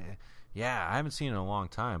stuff. I haven't seen it in a long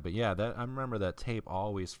time, but I remember that tape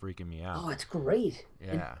always freaking me out. Oh, it's great.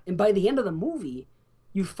 Yeah. And by the end of the movie,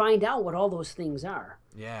 you find out what all those things are.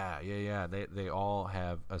 Yeah. They all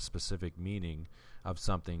have a specific meaning of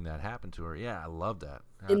something that happened to her. Yeah, I love that.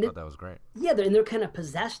 I thought that was great. Yeah, they're kind of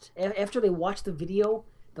possessed. After they watch the video,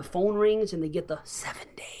 the phone rings and they get the 7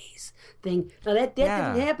 days thing. Now that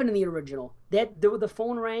didn't happen in the original. The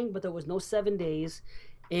phone rang, but there was no 7 days,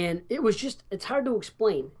 and it was just, it's hard to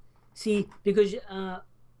explain. See, because I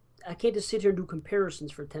can't just sit here and do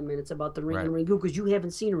comparisons for 10 minutes about The Ring and Ringu because you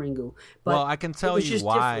haven't seen Ringu. But I can tell you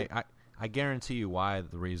why. I guarantee you why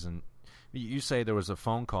the reason. You say there was a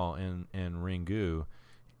phone call in Ringu,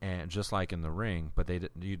 and just like in The Ring, but they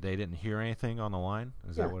didn't hear anything on the line.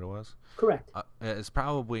 Is that what it was? Correct. It's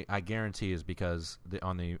probably, I guarantee, is because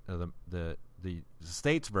on the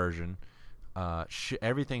States version,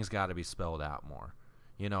 everything's got to be spelled out more.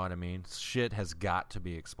 You know what I mean? Shit has got to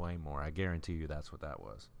be explained more. I guarantee you that's what that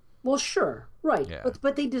was. Well, sure, right. Yeah.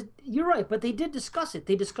 But they did. You're right. But they did discuss it.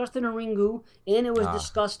 They discussed it in Ringu, and it was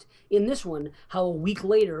discussed in this one how a week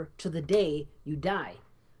later to the day you die.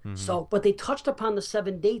 Mm-hmm. So, but they touched upon the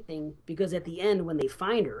 7-day thing because at the end when they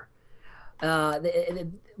find her,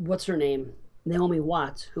 what's her name? Naomi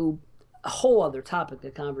Watts, who a whole other topic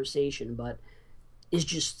of conversation, but is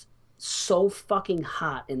just so fucking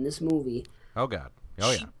hot in this movie. Oh God.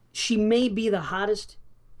 Oh yeah. She may be the hottest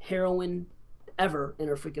heroine ever in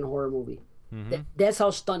a freaking horror movie. Mm-hmm. That's how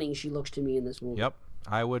stunning she looks to me in this movie. Yep.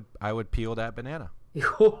 I would peel that banana.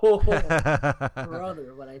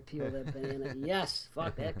 Brother, would I peel that banana? Yes.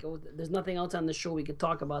 Fuck that. There's nothing else on the show we could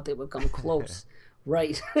talk about that would come close.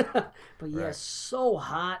 Right. But yes, so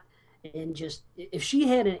hot, and just if she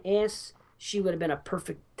had an ass, she would have been a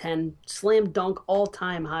perfect 10, slam dunk, all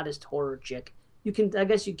time hottest horror chick.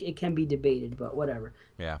 It can be debated, but whatever.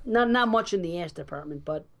 Yeah. Not much in the ass department,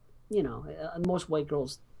 but most white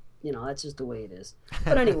girls that's just the way it is.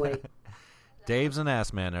 But anyway. Dave's an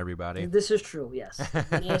ass man, everybody. This is true, yes.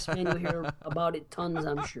 An ass man, you'll hear about it tons,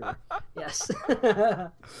 I'm sure. Yes.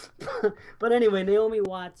 But anyway, Naomi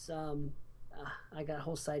Watts, I got a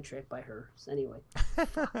whole sidetracked by her. So anyway.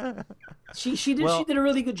 She did a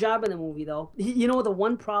really good job in the movie, though. You know, the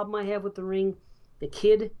one problem I have with The Ring, the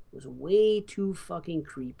kid was way too fucking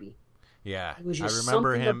creepy. Yeah, I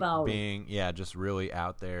remember him being, just really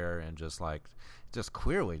out there and just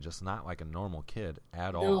clearly just not like a normal kid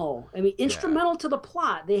at all. No, I mean, instrumental to the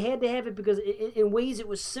plot. They had to have it because in ways it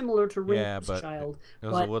was similar to Ringu's Child. It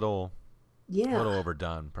was a little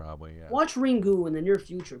overdone, probably. Yeah. Watch Ringu in the near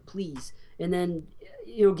future, please, and then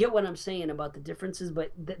get what I'm saying about the differences.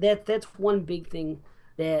 But that's one big thing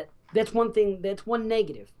that's one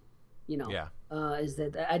negative. Is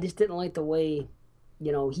that I just didn't like the way.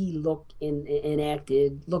 He looked and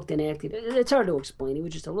acted. It's hard to explain. It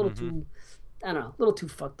was just a little too, I don't know, a little too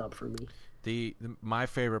fucked up for me. My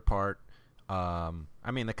favorite part,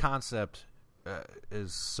 the concept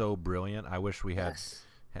is so brilliant. I wish we had,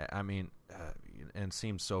 and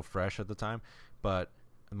seemed so fresh at the time. But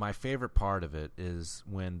my favorite part of it is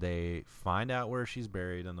when they find out where she's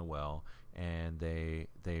buried in the well, and they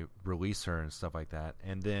release her and stuff like that.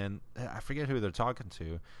 And then I forget who they're talking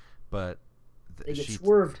to, but they get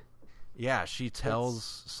swerved. Yeah, she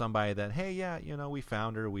tells somebody that, hey, we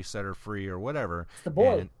found her, we set her free or whatever. It's the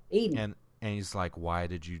boy, Aiden. And he's like, why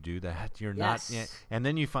did you do that? You're not. And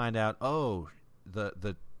then you find out,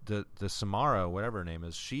 the Samara, whatever her name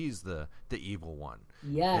is, she's the evil one.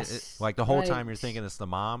 Yes. Like the whole time you're thinking it's the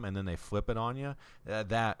mom, and then they flip it on you. If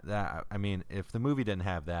the movie didn't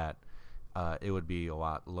have that, it would be a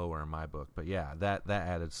lot lower in my book. But yeah, that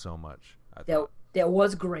added so much. That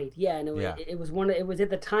was great, and it was it was at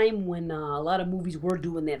the time when a lot of movies were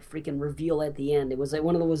doing that freaking reveal at the end. It was like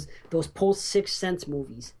one of those post Sixth Sense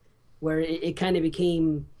movies, where it kind of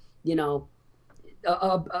became,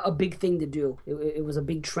 a big thing to do. It was a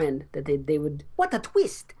big trend that they would, what a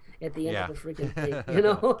twist at the end of the freaking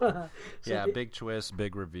thing, big twist,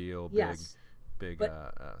 big reveal, big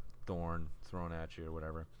thorn thrown at you or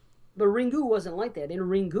whatever. But Ringu wasn't like that. In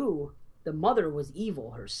Ringu, the mother was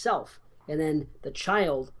evil herself. And then the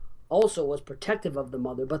child also was protective of the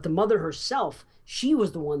mother. But the mother herself, she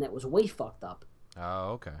was the one that was way fucked up.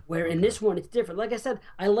 Oh, okay. Where in this one, it's different. Like I said,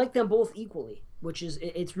 I like them both equally, which is,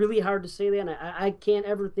 it's really hard to say that. And I can't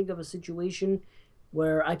ever think of a situation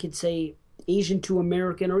where I could say Asian to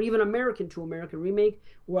American or even American to American remake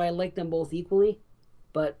where I like them both equally.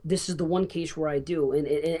 But this is the one case where I do.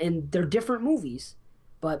 And they're different movies,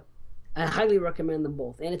 but I highly recommend them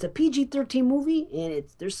both. And it's a PG-13 movie, and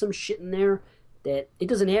there's some shit in there that it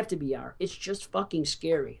doesn't have to be R. It's just fucking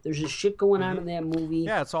scary. There's just shit going on in that movie.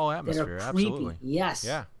 Yeah, it's all atmosphere, absolutely. Yes.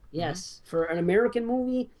 Yeah. Yes. For an American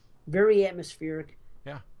movie, very atmospheric.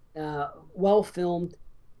 Yeah. Well filmed.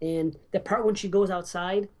 And the part when she goes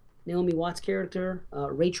outside, Naomi Watts' character,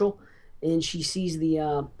 Rachel, and she sees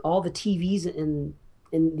all the TVs in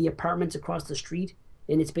the apartments across the street.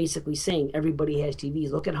 And it's basically saying everybody has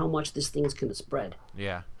TVs. Look at how much this thing's going to spread.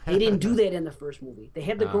 Yeah. They didn't do that in the first movie. They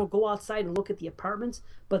had the girl go outside and look at the apartments,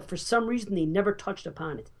 but for some reason they never touched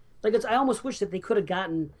upon it. I almost wish that they could have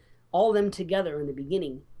gotten all of them together in the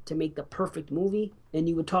beginning to make the perfect movie, and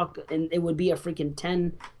you would talk, and it would be a freaking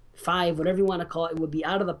 10, 5, whatever you want to call it. It would be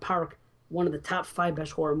out of the park, one of the top 5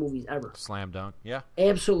 best horror movies ever. Slam dunk. Yeah.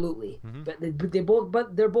 Absolutely. But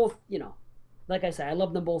they're both, like I said, I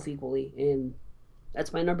love them both equally, and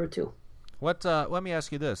that's my number 2. Let me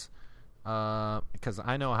ask you this, because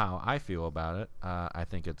I know how I feel about it. I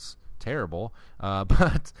think it's terrible.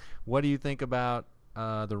 But what do you think about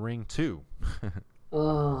The Ring 2?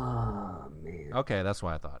 Oh, man. Okay, that's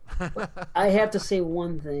what I thought. I have to say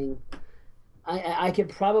one thing. I could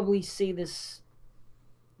probably say this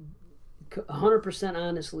 100%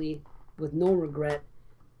 honestly, with no regret,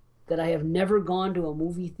 that I have never gone to a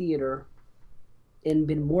movie theater and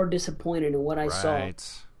been more disappointed in what I saw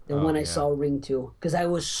than when I saw Ring 2. Because I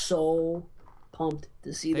was so pumped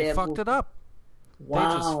to see that movie. They fucked it up.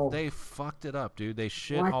 Wow. They fucked it up, dude. They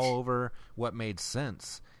shit all over what made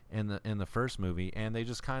sense in the first movie, and they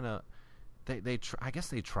just kind of I guess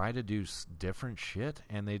they try to do different shit,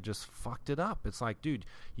 and they just fucked it up. It's like, dude,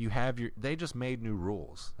 they just made new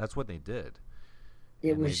rules. That's what they did.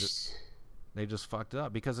 They just fucked it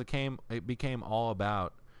up because it became all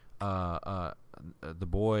about the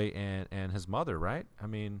boy and his mother, right? I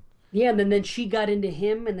mean, yeah, and then she got into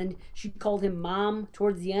him, and then she called him Mom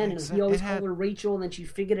towards the end, and he always called her Rachel, and then she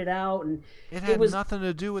figured it out, and it had nothing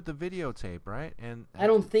to do with the videotape, right? And I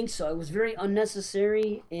don't think so. It was very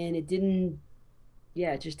unnecessary, and it didn't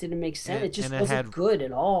Yeah, it just didn't make sense. It just wasn't good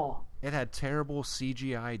at all. It had terrible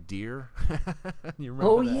CGI deer. You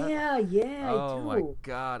remember that? Yeah. Oh my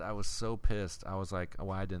God, I was so pissed. I was like,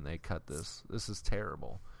 why didn't they cut this? This is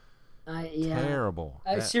terrible. Terrible.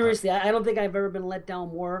 Seriously, I don't think I've ever been let down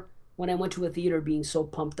more when I went to a theater being so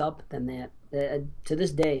pumped up than that. To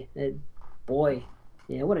this day, boy,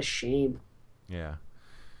 yeah, what a shame. Yeah,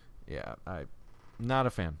 I'm not a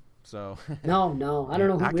fan. So no, I don't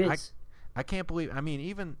know who is. I can't believe. I mean,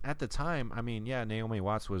 even at the time, Naomi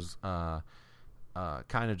Watts was kind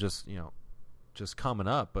of just just coming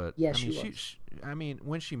up. But yeah, she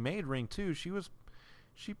when she made Ring 2,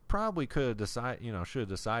 she probably could have decided, should have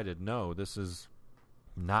decided, no, this is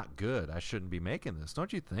not good. I shouldn't be making this.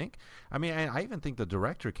 Don't you think? I mean, I even think the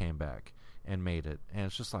director came back and made it, and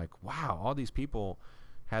it's just like, wow, all these people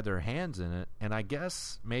had their hands in it, and I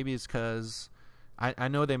guess maybe it's because I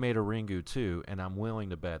know they made a Ringu too, and I'm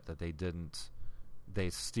willing to bet that they didn't.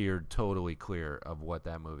 They steered totally clear of what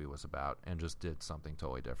that movie was about and just did something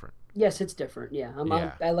totally different. Yes, it's different. Yeah,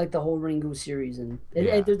 I like the whole Ringu series, and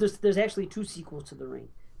there's actually 2 sequels to the Ring.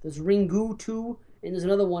 There's Ringu 2, and there's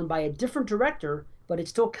another one by a different director, but it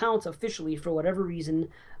still counts officially for whatever reason.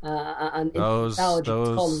 Those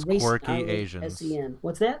quirky Asians. SEN.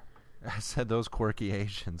 What's that? I said those quirky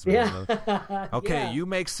Asians. Man. Yeah. Okay, you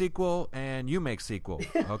make sequel, and you make sequel.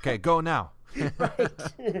 Okay, go now. Right.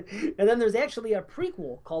 And then there's actually a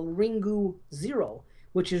prequel called Ringu 0,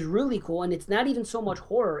 which is really cool, and it's not even so much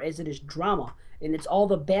horror as it is drama, and it's all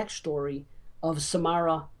the backstory of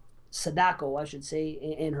Samara Sadako, I should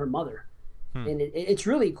say, and her mother. And it's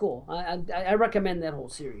really cool. I recommend that whole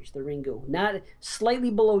series, the Ringu. Not slightly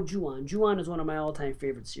below Ju-on. Ju-on is one of my all-time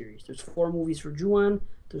favorite series. There's 4 movies for Ju-on.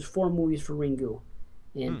 There's 4 movies for Ringu.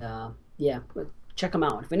 And but check them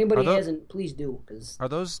out. If anybody hasn't, please do. Cause are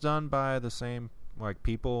those done by the same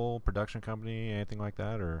people, production company, anything like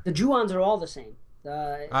that, or the Ju-ons are all the same?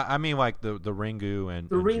 I mean, like the Ringu and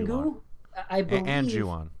the Ringu. Ju-on. I believe, and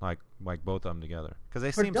Ju-on, like both of them together, because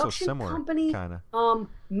they seem so similar, kind of.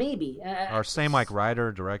 Maybe or same like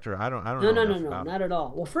writer, director. I don't know. No, not at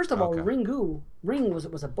all. Well, first of all, Ring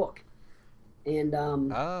was a book, and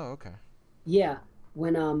okay. Yeah,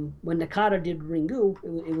 when Nakata did Ringu,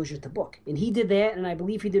 it was just a book, and he did that, and I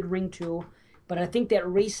believe he did Ring 2, but I think that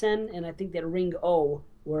Reisen and I think that Ring O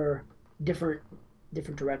were different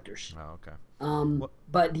directors. Oh, okay.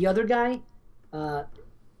 But the other guy,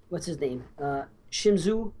 what's his name?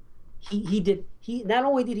 Shimizu. He not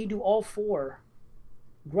only did he do all 4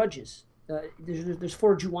 Grudges. There's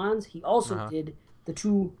 4 Ju-ons. He also did the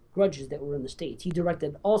 2 Grudges that were in the States. He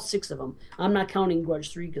directed all 6 of them. I'm not counting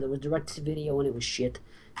Grudge 3 because it was direct to video and it was shit,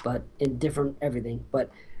 but in different everything. But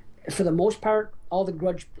for the most part, all the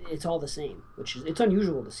Grudge, it's all the same, which is, it's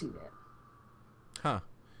unusual to see that. Huh.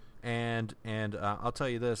 And I'll tell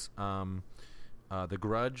you this, the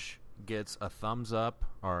Grudge gets a thumbs up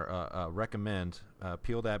or recommend,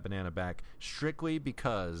 peel that banana back, strictly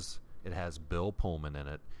because it has Bill Pullman in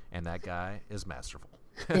it, and that guy is masterful.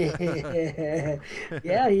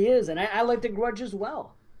 Yeah, he is, and I like the Grudge as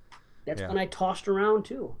well. That's when I tossed around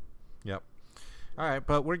too. Yep. All right,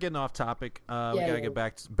 but we're getting off topic. We gotta get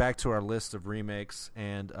back to our list of remakes,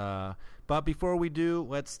 and but before we do,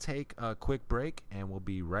 let's take a quick break, and we'll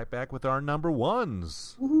be right back with our number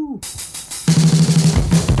 1s. Woohoo!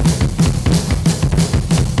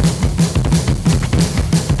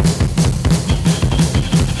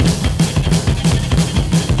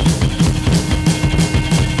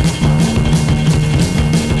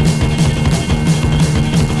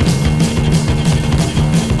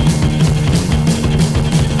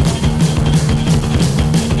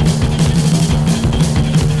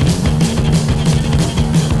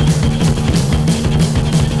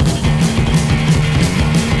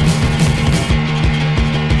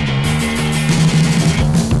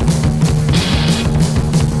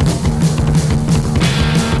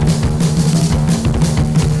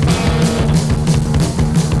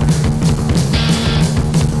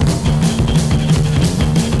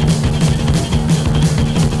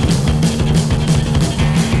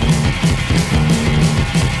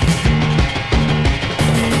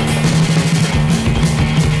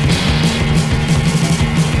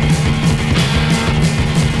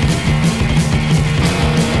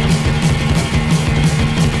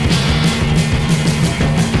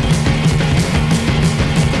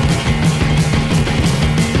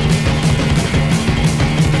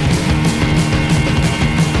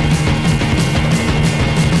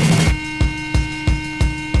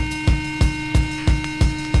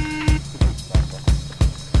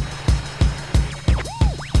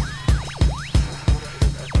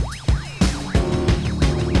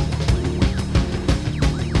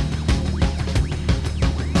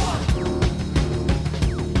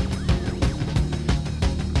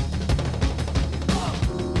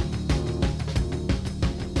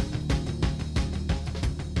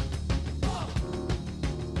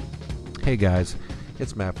 Hey guys,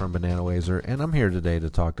 it's Matt from Banana Wazer, and I'm here today to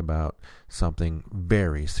talk about something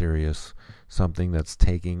very serious, something that's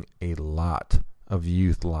taking a lot of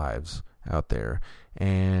youth lives out there,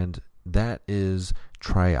 and that is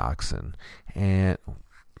trioxin. And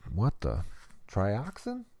what the?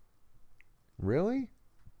 Trioxin? Really?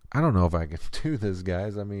 I don't know if I can do this,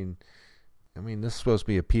 guys. I mean, this is supposed to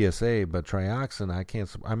be a PSA, but trioxin, I can't.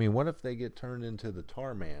 I mean, what if they get turned into the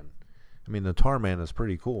Tar Man? I mean, the Tar Man is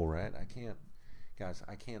pretty cool, right? I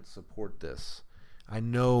can't support this. I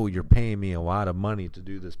know you're paying me a lot of money to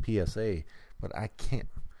do this PSA, but I can't.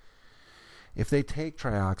 If they take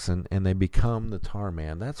trioxin and they become the Tar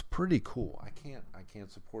Man, that's pretty cool. I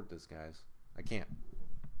can't support this, guys. I can't.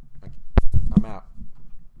 I'm out.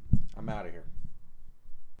 I'm out of here.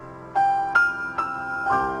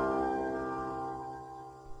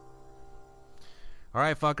 All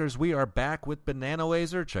right, fuckers, we are back with Banana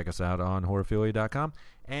Wazer. Check us out on horrorphilia.com.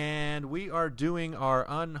 And we are doing our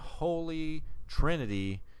Unholy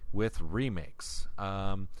Trinity with remakes.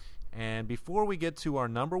 And before we get to our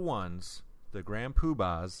number ones, the Grand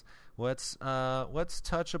Poobahs, let's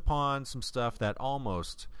touch upon some stuff that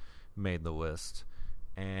almost made the list.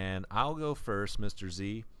 And I'll go first, Mr.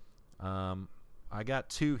 Z. I got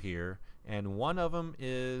two here, and one of them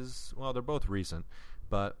is, well, they're both recent,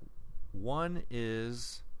 but one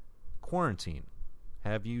is Quarantine.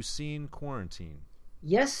 Have you seen Quarantine?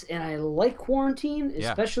 Yes, and I like Quarantine,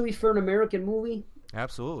 especially for an American movie.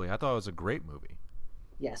 Absolutely. I thought it was a great movie.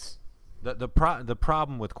 Yes. The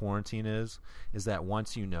problem with Quarantine is that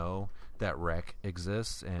once you know that Rec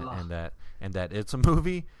exists and that it's a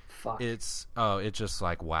movie, it's just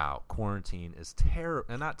like, wow, Quarantine is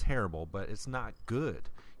not terrible, but it's not good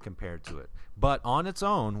compared to it. But on its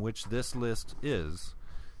own, which this list is,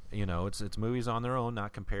 you know, it's movies on their own,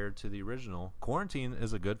 not compared to the original. Quarantine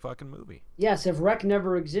is a good fucking movie. Yes, if Rec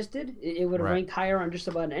never existed, it would have ranked higher on just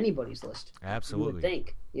about anybody's list. Absolutely. You would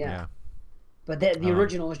think. Yeah. But the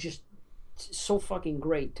original is just so fucking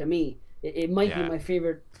great to me. It might be my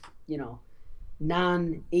favorite, you know,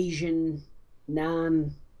 non-Asian,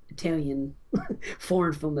 non-Italian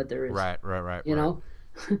foreign film that there is. Right. You know?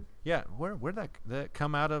 Yeah, where'd that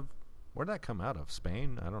come out of? Where'd that come out of?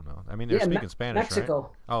 Spain? I don't know. I mean, they're speaking Spanish, Mexico.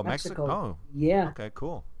 Right? Oh, Mexico. Oh, yeah. Okay,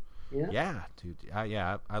 cool. Yeah, dude.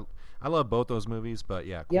 I love both those movies, but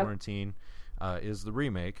yeah, Quarantine is the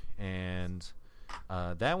remake, and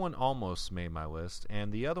that one almost made my list.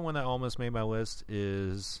 And the other one that almost made my list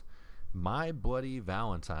is My Bloody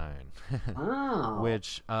Valentine,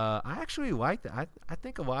 which I actually liked. I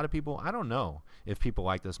think a lot of people. I don't know if people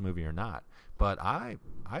like this movie or not, but I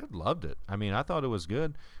loved it. I mean, I thought it was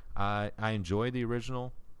good. I enjoyed the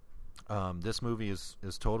original. This movie is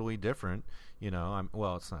totally different. You know,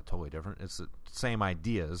 well, it's not totally different. It's the same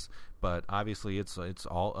ideas, but obviously it's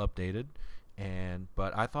all updated.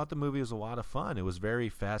 But I thought the movie was a lot of fun. It was very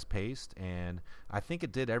fast paced, and I think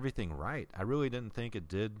it did everything right. I really didn't think it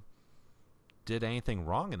did anything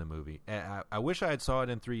wrong in the movie. I wish I had saw it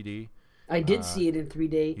in 3D. I did see it in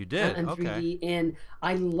 3D. You did? In 3D, and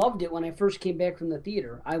I loved it when I first came back from the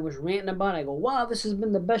theater. I was ranting about it. I go, wow, this has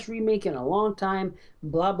been the best remake in a long time,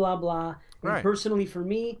 blah, blah, blah. And personally for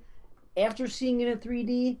me, after seeing it in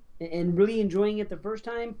 3D and really enjoying it the first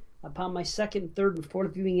time, upon my second, third, and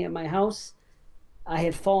fourth viewing at my house, I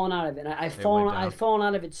had fallen out of it. I've fallen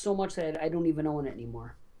out of it so much that I don't even own it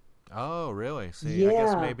anymore. Oh, really? See, I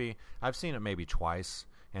guess maybe I've seen it maybe twice,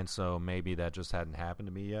 and so maybe that just hadn't happened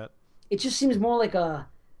to me yet. It just seems more like I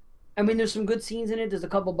mean, there's some good scenes in it. There's a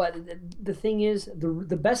couple, but the thing is,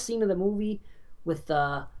 the best scene of the movie with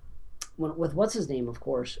what's his name, of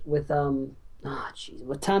course, with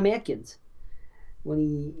with Tom Atkins, when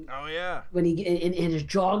he and his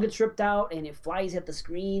jaw gets ripped out and it flies at the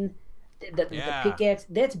screen. The pickaxe,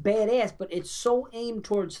 that's badass, but it's so aimed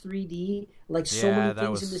towards 3D, like so many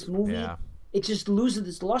things in this movie. Yeah. It just loses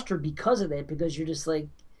its luster because of that. Because you're just like,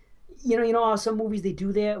 you know how some movies they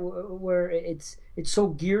do that where it's so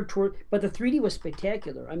geared toward. But the 3D was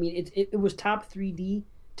spectacular. I mean, it was top 3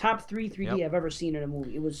 3D I've ever seen in a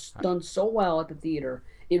movie. It was done so well at the theater.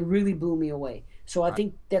 It really blew me away. So I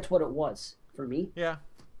think that's what it was for me. Yeah.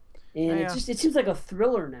 And it seems like a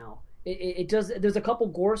thriller now. It does. There's a couple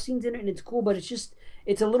gore scenes in it, and it's cool, but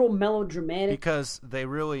it's a little melodramatic. Because they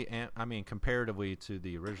really, comparatively to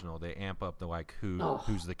the original, they amp up the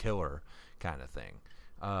who's the killer kind of thing.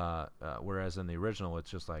 Whereas in the original, it's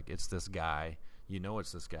just like it's this guy. You know,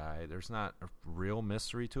 it's this guy. There's not a real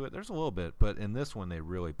mystery to it. There's a little bit, but in this one, they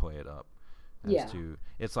really play it up.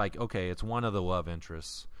 It's like, okay, it's one of the love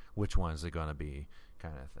interests. Which one is it going to be,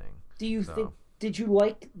 kind of thing. Do you think? Did you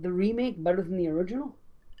like the remake better than the original?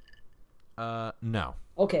 No.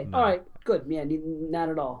 Okay. No. All right. Good. Yeah. Not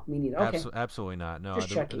at all. Me neither. Okay. Absolutely not. No. Just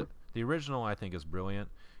checking. The original I think is brilliant,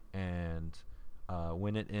 and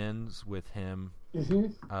when it ends with him,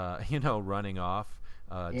 running off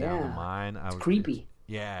down the mine, it's creepy.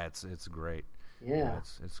 It's great. Yeah.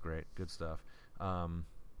 It's great. Good stuff.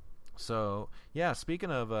 So yeah,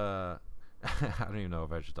 speaking of I don't even know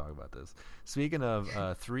if I should talk about this. Speaking of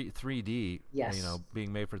 3D, yes.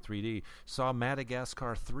 being made for 3D, saw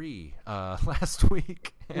Madagascar 3 last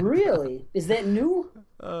week. Really? Is that new?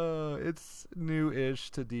 It's new-ish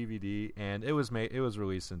to DVD, and it was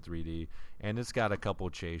released in 3D, and it's got a couple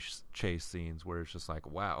chase scenes where it's just like,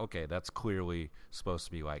 wow, okay, that's clearly supposed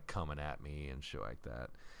to be like coming at me and shit like that.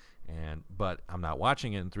 But I'm not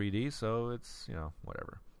watching it in 3D, so it's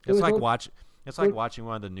whatever. It's like watching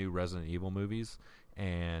one of the new Resident Evil movies,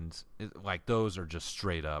 and those are just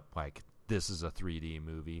straight up like, this is a 3D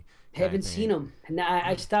movie. Haven't seen them. And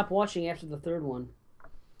I stopped watching after the third one.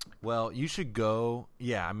 Well, you should go.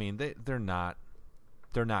 Yeah, I mean they're not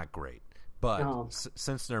great, but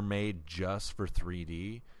since they're made just for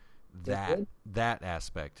 3D, that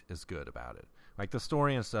aspect is good about it. Like the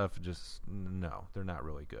story and stuff, just no, they're not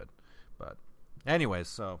really good. But anyways,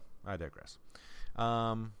 so I digress.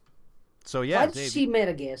 So yeah, why did you see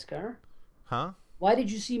Madagascar? Huh? Why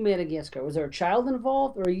did you see Madagascar? Was there a child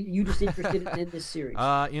involved, or are you just interested in this series?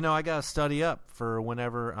 I gotta study up for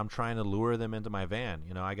whenever I'm trying to lure them into my van.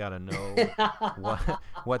 I gotta know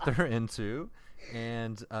what they're into,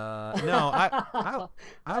 and I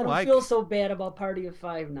don't feel so bad about Party of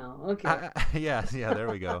Five now. Okay. Yeah,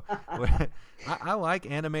 there we go. I like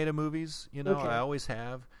animated movies. Okay. I always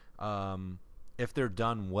have. If they're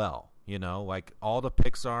done well. Like all the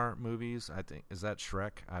Pixar movies, I think, is that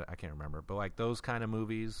Shrek? I can't remember, but like those kind of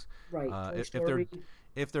movies, right?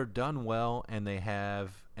 If they're done well and they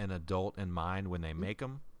have an adult in mind when they make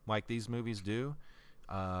them, like these movies do,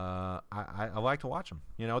 I like to watch them.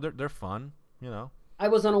 They're fun. I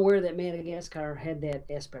was unaware that Madagascar had that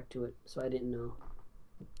aspect to it, so I didn't know.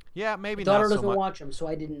 Yeah, maybe my daughter not so doesn't much. Watch them, so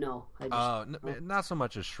I didn't know. Not so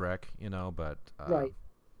much as Shrek, but right.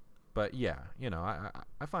 But yeah,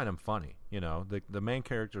 I find them funny. The main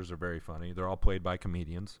characters are very funny. They're all played by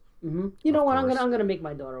comedians. Mm-hmm. You know what? I'm gonna make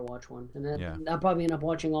my daughter watch one, and then I'll probably end up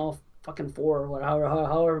watching all fucking 4 or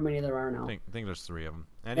however many there are now. I think there's 3 of them.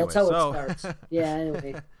 Anyway, that's how it starts. Yeah.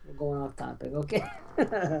 Anyway, we're going off topic. Okay.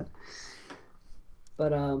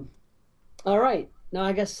 But all right. Now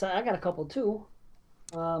I guess I got a couple too.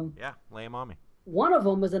 Yeah, lay them on me. One of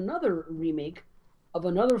them is another remake of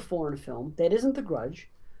another foreign film that isn't The Grudge.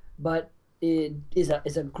 But it is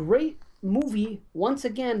a great movie. Once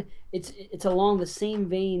again, it's along the same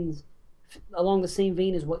vein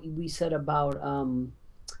as what we said about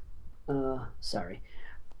the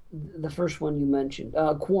first one you mentioned,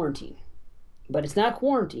 Quarantine. But it's not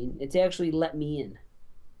Quarantine. It's actually Let Me In.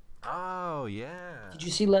 Oh yeah. Did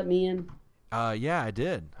you see Let Me In? Yeah, I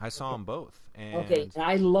did. I saw them both. And... Okay,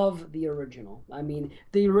 I love the original. I mean,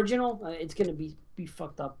 the original. It's gonna be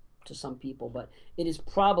fucked up to some people, but it is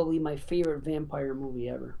probably my favorite vampire movie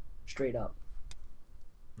ever, straight up.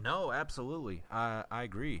 No, absolutely. I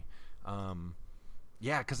agree.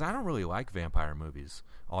 Yeah, because I don't really like vampire movies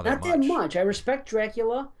all that much. Not that much. I respect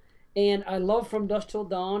Dracula, and I love From Dusk Till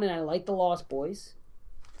Dawn, and I like The Lost Boys.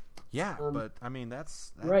 Yeah, but I mean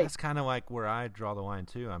that's right. That's kind of like where I draw the line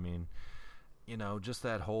too. I mean, just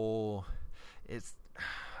that whole.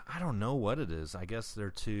 I don't know what it is. I guess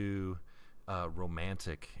they're too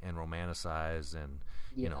romantic and romanticized and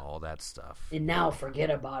all that stuff. And now forget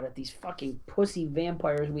about it. These fucking pussy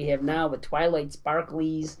vampires we have now with Twilight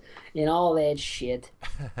Sparklies and all that shit.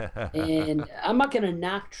 And I'm not gonna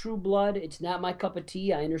knock True Blood. It's not my cup of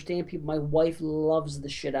tea. I understand people. My wife loves the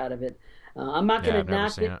shit out of it. I'm not gonna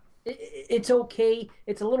knock it. It's okay.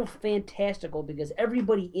 It's a little fantastical because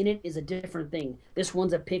everybody in it is a different thing. This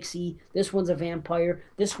one's a pixie. This one's a vampire.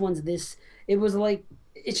 This one's this. It was like.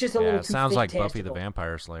 It's just a little too sounds fantastical. like Buffy the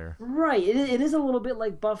Vampire Slayer. Right. It is a little bit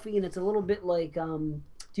like Buffy, and it's a little bit like...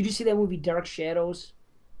 did you see that movie Dark Shadows?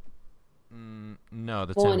 No,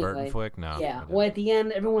 the Tim Burton flick? No. Yeah. Well, at the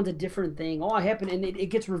end, everyone's a different thing. Oh, it happened, and it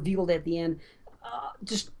gets revealed at the end.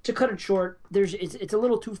 Just to cut it short, it's a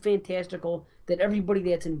little too fantastical that everybody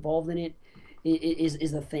that's involved in it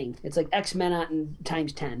is the thing. It's like X-Men on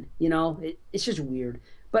times 10. It's just weird.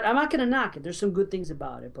 But I'm not going to knock it. There's some good things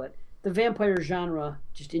about it, but... The vampire genre,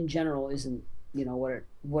 just in general, isn't what it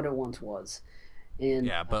once was, and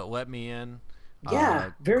yeah. But Let Me In,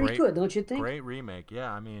 yeah, very good, don't you think? Great remake,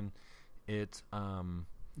 yeah. I mean, it's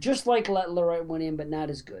just like Let Right One In, but not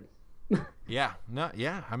as good. Yeah, no,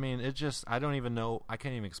 yeah. I mean, it just, I don't even know. I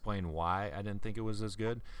can't even explain why I didn't think it was as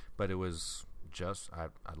good, but it was just, I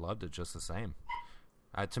loved it just the same.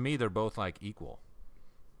 To me, they're both like equal.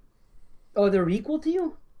 Oh, they're equal to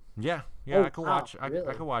you? Yeah. Oh, I could wow, watch. really?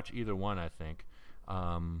 I could watch either one. I think,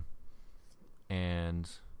 and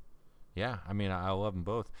yeah, I mean, I love them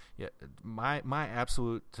both. Yeah, my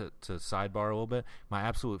absolute to sidebar a little bit. My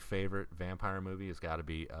absolute favorite vampire movie has got to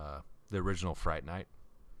be the original Fright Night.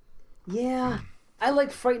 Yeah, I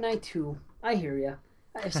like Fright Night too. I hear you.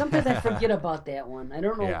 Sometimes I forget about that one. I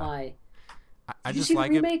don't know why. I Did you just see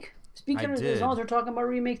like the remake? Speaking I of, did. as long as we're talking about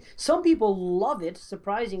remakes, some people love it,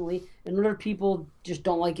 surprisingly, and other people just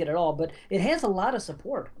don't like it at all. But it has a lot of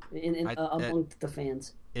support among the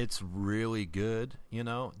fans. It's really good. You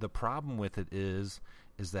know, the problem with it is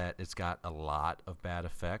that it's got a lot of bad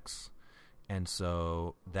effects. And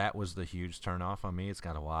so that was the huge turnoff on me. It's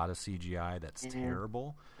got a lot of CGI that's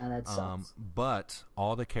terrible. Oh, that sucks. But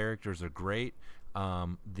all the characters are great.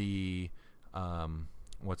 What's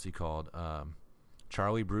he called?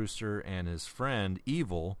 Charlie Brewster and his friend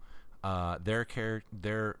Evil. Their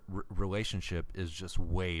relationship is just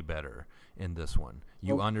way better in this one.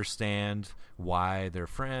 You understand why they're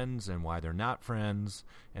friends and why they're not friends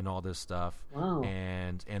and all this stuff. Wow.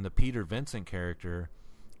 And the Peter Vincent character,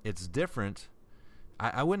 it's different.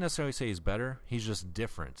 I wouldn't necessarily say he's better. He's just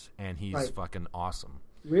different, and he's fucking awesome.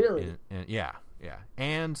 Really? And yeah.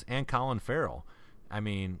 And Colin Farrell. I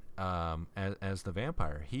mean, as the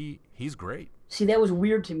vampire, he's great. See, that was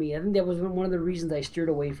weird to me. I think that was one of the reasons I steered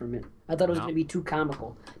away from it. I thought it was going to be too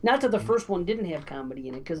comical. Not that the first one didn't have comedy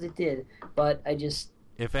in it, because it did. But I just,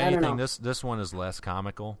 if anything, this one is less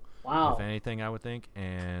comical. Wow. If anything, I would think.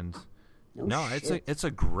 And shit. it's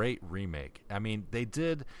a great remake. I mean, they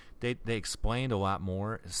explained a lot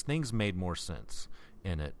more. Things made more sense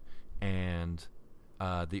in it. And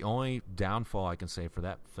the only downfall I can say for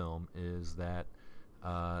that film is that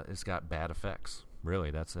it's got bad effects.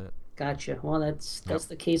 Really, that's it. Gotcha. Well, that's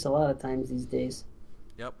the case a lot of times these days.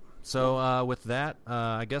 Yep. So with that,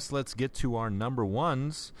 I guess let's get to our number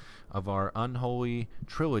ones of our Unholy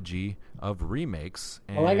trilogy of remakes.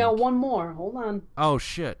 And I got one more. Hold on. Oh,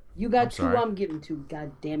 shit. You got I'm two. sorry. I'm getting two.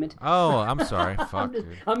 God damn it. Oh, I'm sorry. Fuck,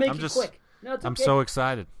 dude. I'll make it quick. No, it's I'm okay. so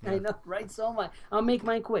excited. I know, right? So am I. I'll make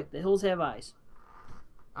mine quick. The Hills Have Eyes.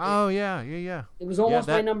 Oh, yeah. It was almost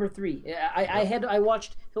my number 3. I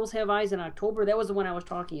watched Hills Have Eyes in October. That was the one I was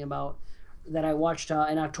talking about that I watched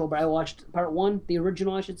in October. I watched part 1, the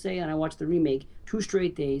original, I should say, and I watched the remake 2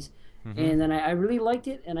 straight days. Mm-hmm. And then I really liked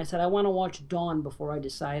it, and I said I want to watch Dawn before I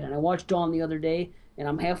decide. And I watched Dawn the other day, and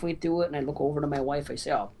I'm halfway through it, and I look over to my wife. I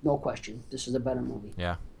say, oh, no question, this is a better movie.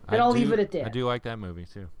 Yeah. And I'll leave it at that. I do like that movie,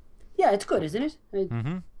 too. Yeah, it's good, isn't it?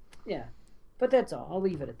 Mm-hmm. Yeah. But that's all. I'll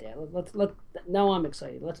leave it at that. Now I'm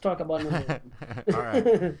excited. Let's talk about number 1. All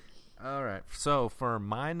right. All right. So for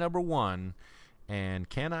my number 1, and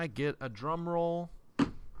can I get a drum roll?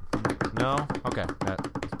 No? Okay. That's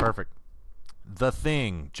perfect. The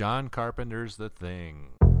Thing. John Carpenter's The Thing.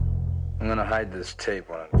 I'm going to hide this tape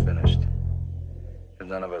when I'm finished. If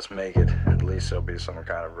none of us make it, at least there'll be some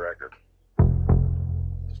kind of record.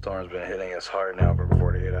 The storm's been hitting us hard now for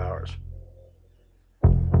 48 hours.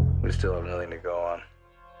 We still have nothing to go on.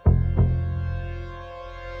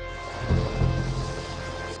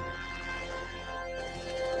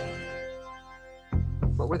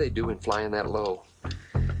 What were they doing flying that low?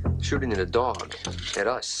 Shooting at a dog. At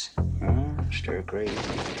us. Stir crazy.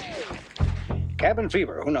 Cabin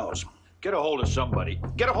fever, who knows? Get a hold of somebody.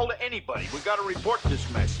 Get a hold of anybody. We gotta report this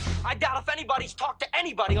mess. I doubt if anybody's talked to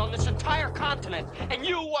anybody on this entire continent, and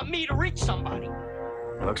you want me to reach somebody.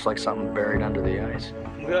 Looks like something buried under the ice.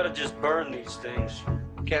 We gotta just burn these things.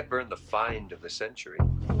 Can't burn the find of the century.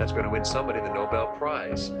 That's going to win somebody the Nobel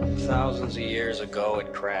Prize. Thousands of years ago,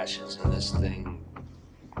 it crashes, and this thing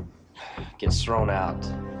gets thrown out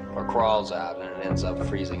or crawls out, and it ends up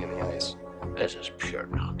freezing in the ice. This is pure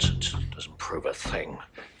nonsense. Doesn't prove a thing.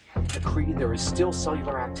 Agreed, there is still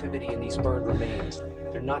cellular activity in these burned remains.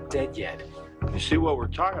 They're not dead yet. You see, what we're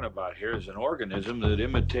talking about here is an organism that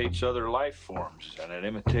imitates other life forms, and it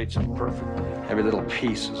imitates them perfectly. Every little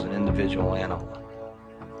piece is an individual animal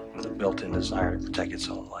with a built-in desire to protect its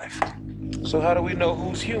own life. So how do we know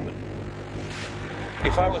who's human?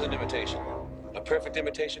 If I was an imitation, a perfect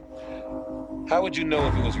imitation, how would you know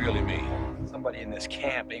if it was really me? Somebody in this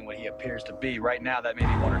camp ain't what he appears to be. Right now, that may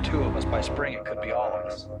be 1 or 2 of us. By spring, it could be all of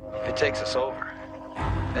us. If it takes us over,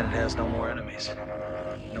 then it has no more enemies.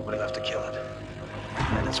 Nobody left to kill it.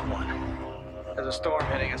 And then it's won. There's a storm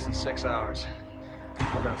hitting us in 6 hours.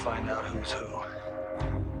 We're gonna find out who's who.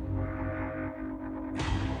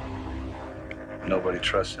 Nobody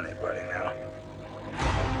trusts anybody now.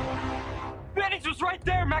 Bennings was right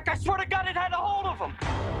there, Mac. I swear to God it had a hold of him.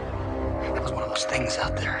 There was one of those things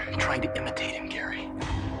out there trying to imitate him, Gary.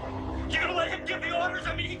 You gonna let him give the orders?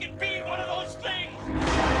 I mean, he could be one of those things.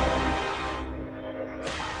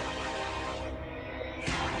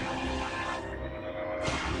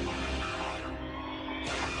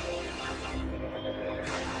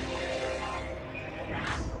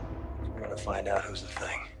 We're gonna find out who's the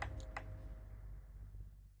thing.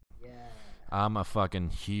 I'm a fucking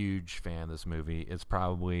huge fan of this movie. It's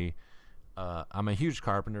probably, I'm a huge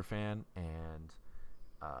Carpenter fan, and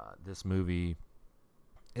this movie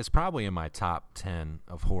is probably in my top 10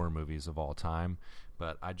 of horror movies of all time.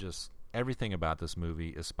 But everything about this movie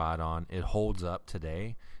is spot on. It holds up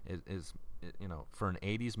today. For an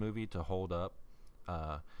 80s movie to hold up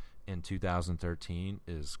in 2013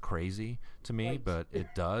 is crazy to me, but it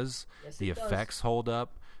does. Yes, the it does. effects hold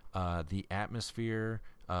up. The atmosphere,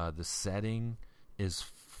 the setting is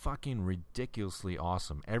fucking ridiculously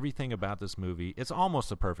awesome. Everything about this movie, it's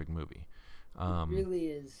almost a perfect movie. It really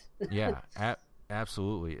is. Yeah,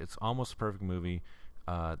 absolutely. It's almost a perfect movie.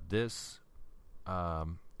 This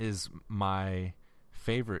is my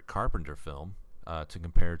favorite Carpenter film to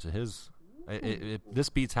compare to his. This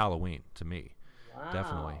beats Halloween to me. Wow.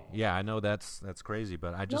 Definitely. Yeah, I know that's crazy,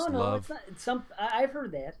 but I just no, love. It's not, I've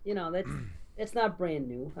heard that. That's it's not brand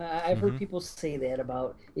new. I've heard people say that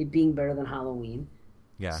about it being better than Halloween.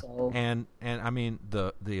 Yeah, so. and I mean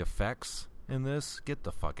the effects in this, get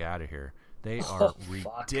the fuck out of here. They are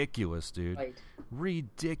ridiculous, dude. Right.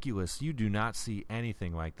 Ridiculous. You do not see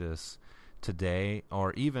anything like this today,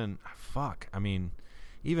 or even I mean,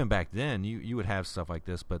 even back then, you would have stuff like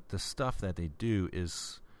this, but the stuff that they do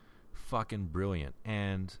is fucking brilliant,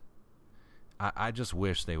 and I just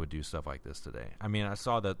wish they would do stuff like this today. I mean, I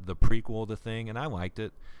saw the prequel of the thing, and I liked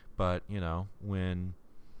it, but when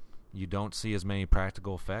you don't see as many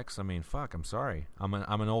practical effects, I mean, fuck, I'm sorry. I'm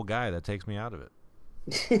an old guy. That takes me out of it.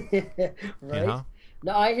 Right?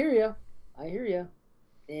 No, I hear you.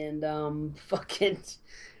 And fucking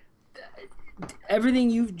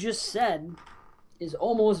everything you've just said is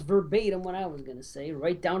almost verbatim what I was gonna say,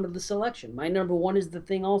 right down to the selection. My number one is The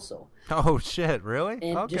Thing also. Oh shit, really?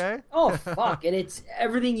 And okay. Fuck, and it's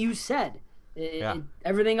everything you said.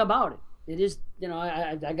 Everything about it. It is,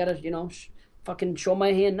 I gotta, fucking show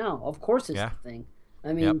my hand now. Of course it's The Thing.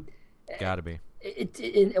 I mean, gotta be.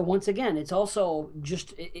 It once again, it's also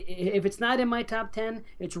just, if it's not in my top 10,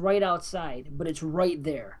 it's right outside, but it's right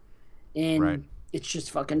there. And it's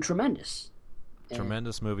just fucking tremendous.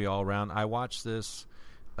 Tremendous movie all around. I watched this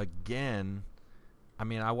again. I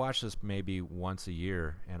mean, I watch this maybe once a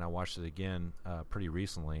year, and I watched it again pretty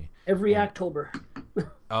recently. Every October.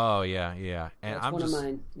 Oh yeah. And that's one of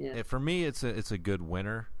mine. Yeah. For me, it's a good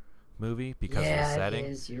winter movie because of the setting. It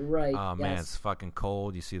is. You're right. Oh man, it's fucking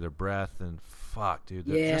cold. You see their breath, and fuck, dude.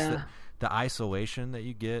 Just the isolation that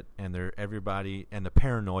you get, and everybody, and the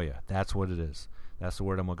paranoia. That's what it is. That's the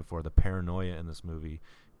word I'm looking for. The paranoia in this movie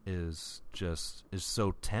is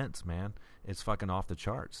so tense, man. It's fucking off the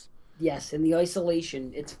charts. Yes, and the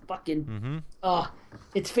isolation, it's fucking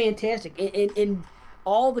it's fantastic. And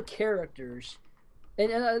all the characters,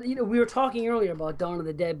 and we were talking earlier about Dawn of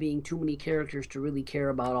the Dead being too many characters to really care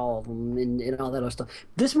about all of them and all that other stuff.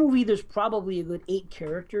 This movie, there's probably a good 8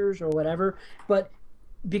 characters or whatever, but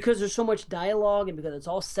because there's so much dialogue and because it's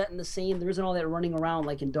all set in the same, there isn't all that running around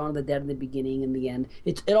like in Dawn of the Dead in the beginning and the end.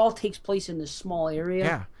 It all takes place in this small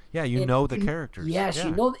area. Yeah, you know the characters. Yes,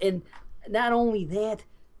 you know, and not only that,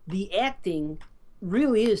 the acting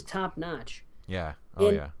really is top notch. Yeah.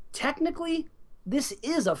 Technically, this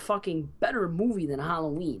is a fucking better movie than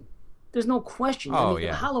Halloween. There's no question.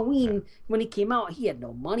 Halloween, when he came out, he had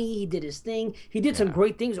no money. He did his thing. He did some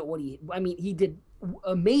great things at he did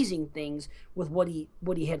amazing things with what he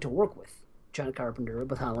had to work with, John Carpenter,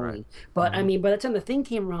 with Halloween. Right. But I mean, by the time the Thing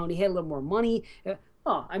came around, he had a little more money.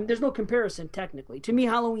 There's no comparison technically. To me,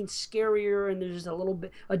 Halloween's scarier, and there's just a little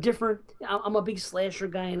bit a different. I'm a big slasher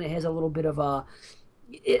guy, and it has a little bit of a.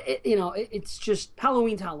 It's just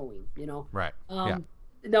Halloween's Halloween, Right. No,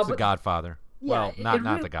 it's The Godfather. Yeah, well,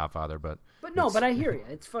 not The Godfather, but. But I hear you.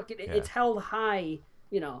 It's fucking. It's held high.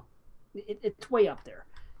 It's way up there.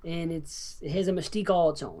 And it has a mystique all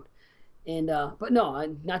its own, and but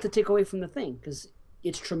no, not to take away from The Thing, because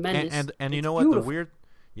it's tremendous. And you know what,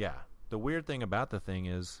 the weird thing about The Thing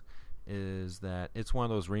is that it's one of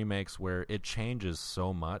those remakes where it changes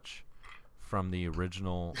so much from the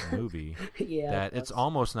original movie that it's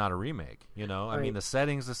almost not a remake. I mean, the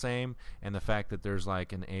setting's the same, and the fact that there's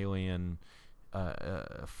like an alien,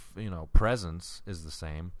 presence is the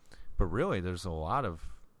same, but really there's a lot of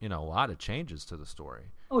a lot of changes to the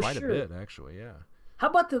story. Oh, quite sure. a bit, actually. Yeah. How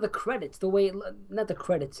about the credits? The way, not the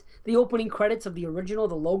credits, the opening credits of the original,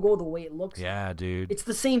 the logo, the way it looks. Yeah, dude. It's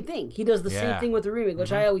the same thing. He does the same thing with the remake,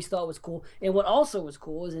 which I always thought was cool. And what also was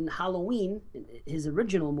cool is in Halloween, his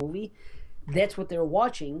original movie, that's what they're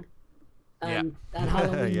watching on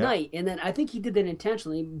Halloween night. And then I think he did that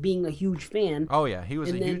intentionally, being a huge fan. Oh, yeah. He was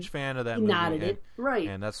a huge fan of that movie. He nodded it. Right.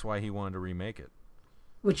 And that's why he wanted to remake it.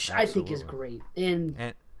 Which I think is great. And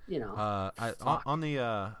I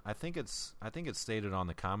think it's stated on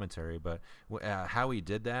the commentary, but how he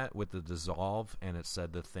did that with the dissolve, and it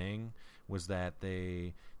said the thing was that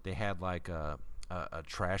they had like a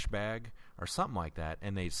trash bag or something like that,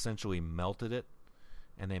 and they essentially melted it,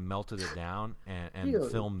 and they melted it down and Really?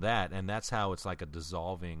 filmed that, and that's how it's like a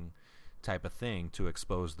dissolving type of thing to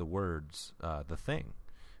expose the words, the thing.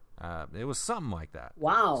 It was something like that.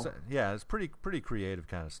 Wow. So, yeah, it's pretty creative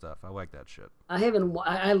kind of stuff. I like that shit.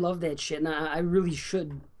 I love that shit, and I really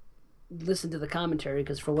should listen to the commentary,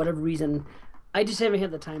 because for whatever reason, I just haven't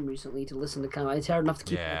had the time recently to listen to commentary. It's hard enough to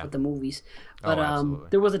keep up with the movies. But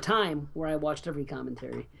there was a time where I watched every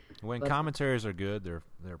commentary. When commentaries are good, they're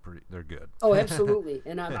good. Oh, absolutely.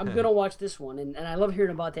 And I'm gonna watch this one, and I love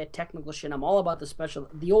hearing about that technical shit. I'm all about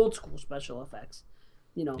the old school special effects.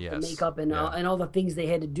 The makeup and all the things they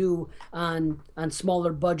had to do on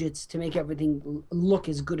smaller budgets to make everything look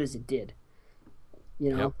as good as it did.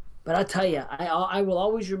 But I tell you, I will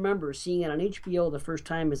always remember seeing it on HBO the first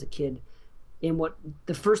time as a kid. And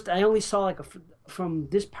I only saw from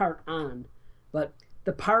this part on, but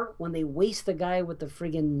the part when they waste the guy with the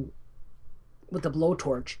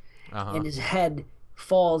blowtorch, and his head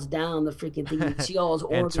falls down the freaking thing. You see all his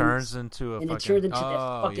organs, and it turns into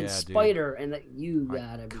that fucking spider. And you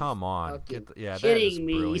gotta be come on, kidding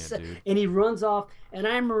me. Dude. And he runs off. And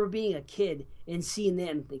I remember being a kid and seeing that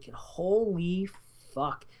and thinking, "Holy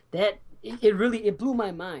fuck!" It blew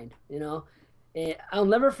my mind. And I'll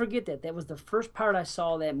never forget that. That was the first part I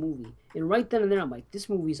saw of that movie. And right then and there, I'm like, "This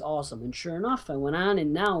movie's awesome." And sure enough, I went on,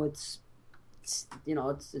 and now it's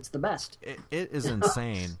the best. It is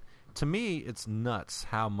insane. To me, it's nuts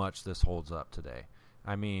how much this holds up today.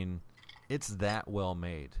 I mean, it's that well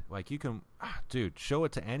made. Like, you can, dude, show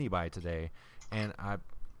it to anybody today, and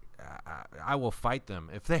I will fight them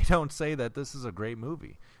if they don't say that this is a great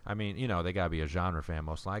movie. I mean, they gotta be a genre fan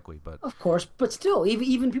most likely, but of course. But still,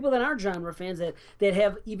 even people that aren't genre fans that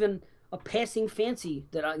have even a passing fancy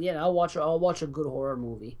that I'll watch a good horror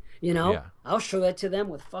movie. I'll show that to them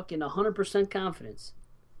with fucking 100% confidence.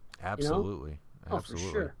 Absolutely. Oh, for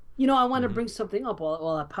sure. I want to bring something up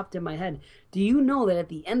while it popped in my head. Do you know that at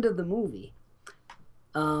the end of the movie,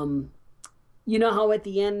 you know how at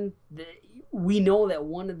the end we know that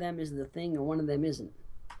one of them is the thing and one of them isn't?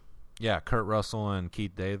 Yeah, Kurt Russell and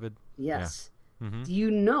Keith David. Yes. Yeah. Mm-hmm. Do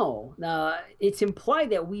you know? It's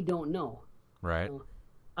implied that we don't know. Right.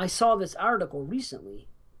 I saw this article recently,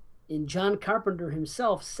 and John Carpenter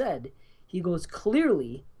himself said, he goes,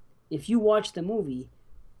 clearly, if you watch the movie,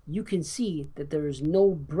 you can see that there is no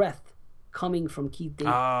breath coming from Keith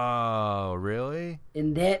David. Oh, really?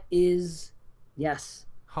 And that is, yes.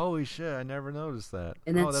 Holy shit, I never noticed that.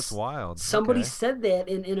 And that's wild. Somebody said that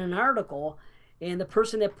in an article, and the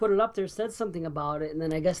person that put it up there said something about it, and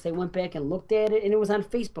then I guess they went back and looked at it, and it was on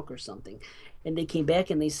Facebook or something. And they came back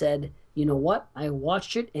and they said, you know what? I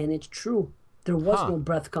watched it, and it's true. There was no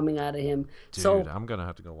breath coming out of him. Dude, so, I'm going to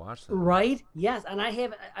have to go watch that. Right? Yes. And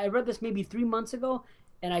I read this maybe 3 months ago,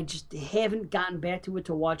 and I just haven't gotten back to it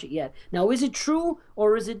to watch it yet. Now, is it true,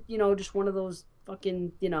 or is it, just one of those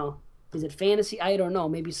fucking, is it fantasy? I don't know.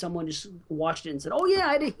 Maybe someone just watched it and said, oh,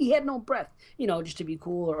 yeah, he had no breath, just to be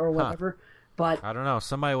cool or whatever. But I don't know.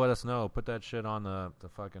 Somebody let us know. Put that shit on the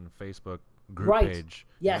fucking Facebook group page.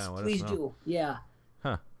 Yes, please do. Yeah.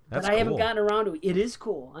 Huh. That's but I haven't cool. gotten around to it. It is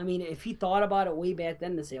cool. I mean, if he thought about it way back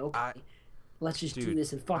then to say, okay, let's just do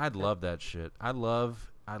this and fuck I'd love that shit. I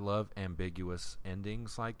love ambiguous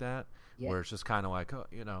endings like that, where it's just kind of like,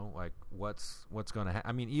 like what's going to happen.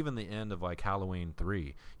 I mean, even the end of like Halloween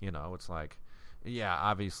 3, it's like, yeah,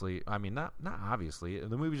 obviously, I mean, not obviously,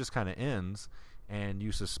 the movie just kind of ends, and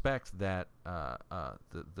you suspect that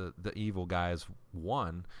the evil guys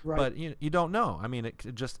won, right. But you don't know. I mean,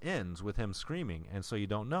 it just ends with him screaming, and so you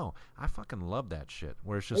don't know. I fucking love that shit,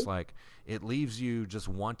 where it's just like, it leaves you just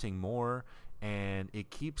wanting more, and it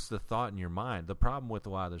keeps the thought in your mind. The problem with a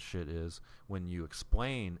lot of this shit is when you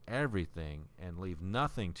explain everything and leave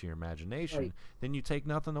nothing to your imagination, then you take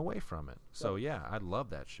nothing away from it. So yeah, I love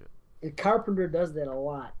that shit. And Carpenter does that a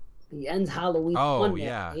lot. He ends Halloween. Oh,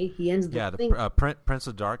 yeah. He ends the thing. Prince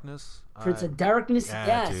of Darkness. Prince of Darkness,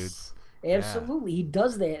 yes. Dude. Absolutely, he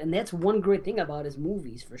does that, and that's one great thing about his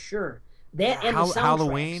movies for sure. That and the soundtracks.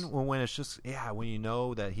 Halloween, when it's just when you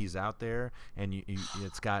know that he's out there and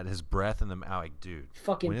it's got his breath in the like, dude,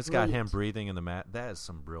 fucking when it's brilliant. got him breathing in the mat, that is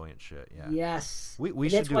some brilliant shit. Yeah. Yes. We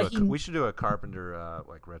should do a Carpenter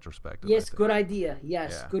like retrospective. Yes, good idea.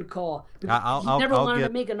 Yes, good call. He never wanted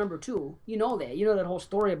to make a number 2. You know that. You know that whole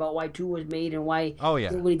story about why 2 was made and why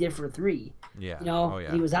what he did for 3. Yeah. You know,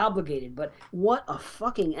 he was obligated. But what a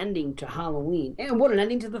fucking ending to Halloween, and what an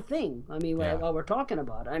ending to The Thing. I mean, while we're talking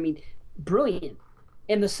about it, I mean. Brilliant.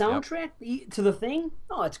 And the soundtrack to The Thing,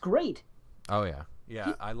 it's great. Oh yeah.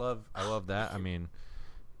 I love that. I mean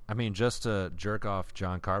just to jerk off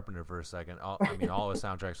John Carpenter for a second. All his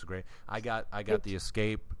soundtracks are great. I got the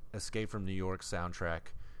Escape from New York soundtrack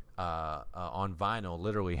on vinyl,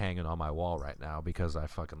 literally hanging on my wall right now because I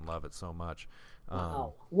fucking love it so much.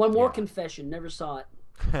 Wow. One more confession. Never saw it.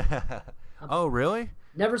 Oh really?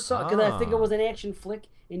 Never saw it because I think it was an action flick,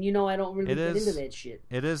 and I don't really get into that shit.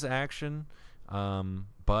 It is action,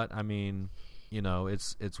 but I mean,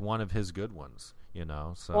 it's one of his good ones.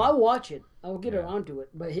 So. Well, I'll watch it. I'll get around to it.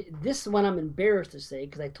 But this one I'm embarrassed to say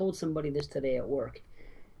because I told somebody this today at work.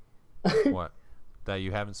 What? That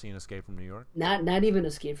you haven't seen Escape from New York? Not even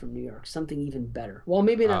Escape from New York. Something even better. Well,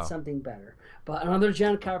 maybe not something better, but another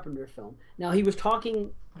John Carpenter film. Now he was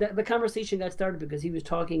talking. The conversation got started because he was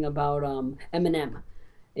talking about Eminem.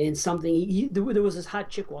 And something, there was this hot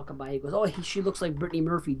chick walking by. He goes, she looks like Brittany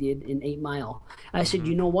Murphy did in 8 Mile. I said,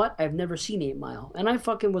 you know what? I've never seen 8 Mile. And I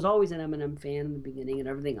fucking was always an Eminem fan in the beginning and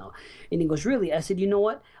everything else. And he goes, really? I said, you know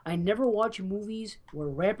what? I never watch movies where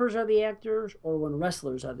rappers are the actors or when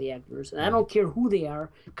wrestlers are the actors. And I don't care who they are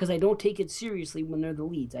because I don't take it seriously when they're the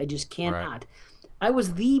leads. I just cannot. Right. I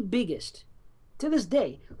was the biggest, to this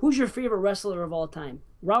day. Who's your favorite wrestler of all time?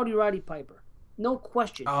 Roddy Piper. No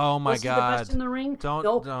question. Oh my God! The best in the ring?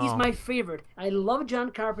 Don't. He's my favorite. I love John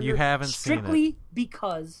Carpenter. You haven't strictly seen it.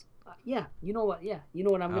 Because, you know what? Yeah, you know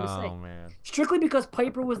what I'm gonna say. Oh man! Strictly because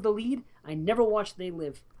Piper was the lead. I never watched They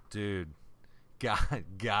Live. Dude,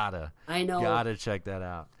 gotta. I know. Gotta check that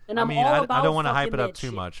out. And I don't want to hype it up too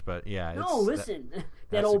shit. Much, but yeah. No, listen.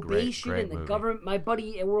 That obey shit in the movie. Government. My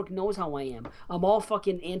buddy at work knows how I am. I'm all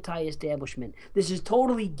fucking anti-establishment. This is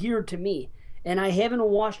totally geared to me. And I haven't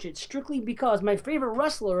watched it strictly because my favorite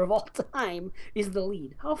wrestler of all time is the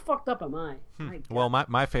lead. How fucked up am I? Well,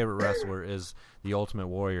 my favorite wrestler is the Ultimate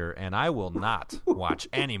Warrior, and I will not watch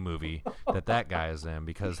any movie that guy is in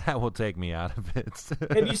because that will take me out of it.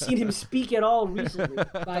 Have you seen him speak at all recently,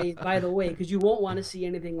 by the way? Because you won't want to see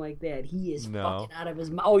anything like that. He is fucking out of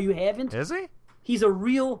his mind. Oh, you haven't? Is he? He's a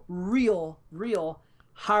real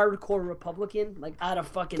hardcore Republican, like out of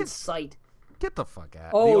fucking sight. Get the fuck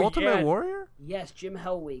out. Oh, the Ultimate Warrior? Yes, Jim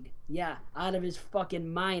Hellwig. Yeah, out of his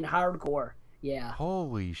fucking mind, hardcore. Yeah.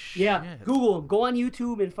 Holy shit. Yeah, Google him. Go on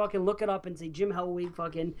YouTube and fucking look it up and say Jim Hellwig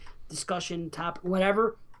fucking discussion top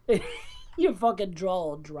whatever. Your fucking jaw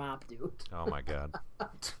will drop, dude. Oh my god.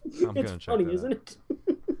 It's funny, isn't it?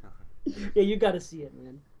 Yeah, you got to see it,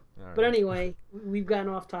 man. Right. But anyway, we've gotten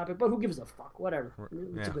off topic, but who gives a fuck? Whatever.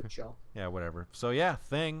 It's a good show. Yeah, whatever. So yeah,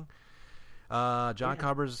 Thing. John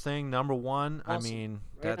Carpenter's Thing, number 1. Awesome. I mean,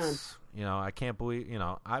 that's I can't believe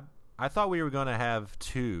I thought we were going to have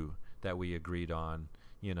 2 that we agreed on.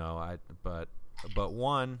 But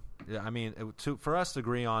one. I mean, for us to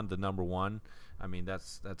agree on the number 1. I mean,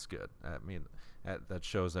 that's good. I mean, that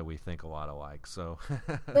shows that we think a lot alike. So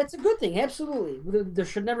that's a good thing. Absolutely, there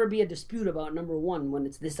should never be a dispute about number 1 when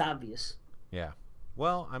it's this obvious. Yeah.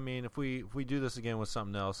 Well, I mean, if we do this again with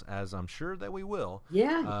something else, as I'm sure that we will,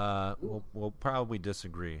 we'll probably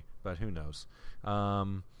disagree, but who knows?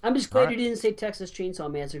 I'm just glad you didn't say Texas Chainsaw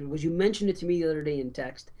Massacre because you mentioned it to me the other day in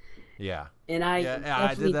text. Yeah. And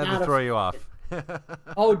I did that to throw you off.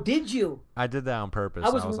 Oh, did you? I did that on purpose. I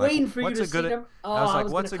was waiting for you to see them. I was like,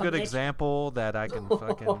 what's a good example that I can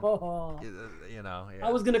fucking, I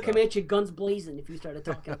was going to come at you guns blazing if you started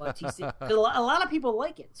talking about TC. Because a lot of people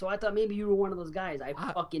like it. So I thought maybe you were one of those guys. I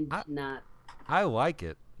fucking did not. I like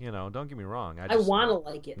it. Don't get me wrong. I want to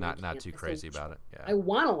like it. Not too crazy about it. Yeah. I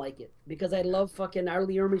want to like it because I love fucking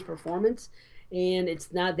Arlie Ermey's performance. And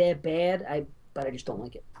it's not that bad. But I just don't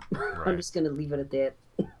like it. Right. I'm just going to leave it at that.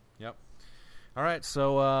 Yep. All right,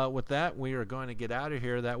 so with that, we are going to get out of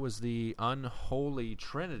here. That was the Unholy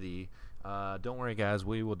Trinity. Don't worry, guys.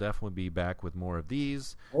 We will definitely be back with more of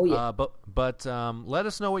these. Oh, yeah. But let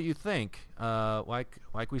us know what you think. Like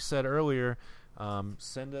we said earlier,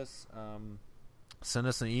 send us an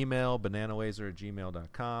email,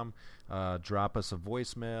 bananalaser@gmail.com. Drop us a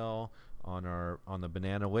voicemail on the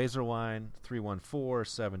Banana Laser line,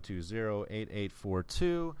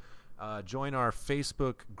 314-720-8842. join our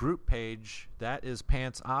Facebook group page. That is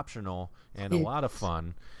pants optional and a lot of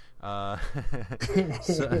fun.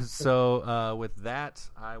 So with that,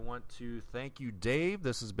 I want to thank you, Dave.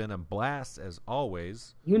 This has been a blast as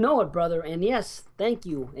always. You know it, brother. And yes, thank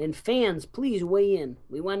you. And fans, please weigh in.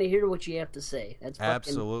 We want to hear what you have to say. That's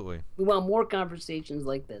absolutely. We want more conversations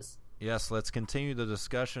like this. Yes, let's continue the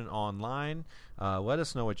discussion online. Let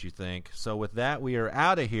us know what you think. So with that, we are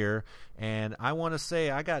out of here. And I want to say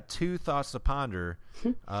I got 2 thoughts to ponder.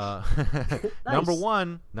 Nice. Number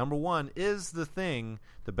one, is The Thing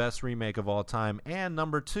the best remake of all time? And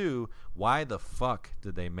number 2, why the fuck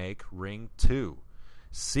did they make Ring 2?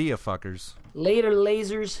 See ya, fuckers. Later,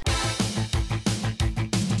 lasers.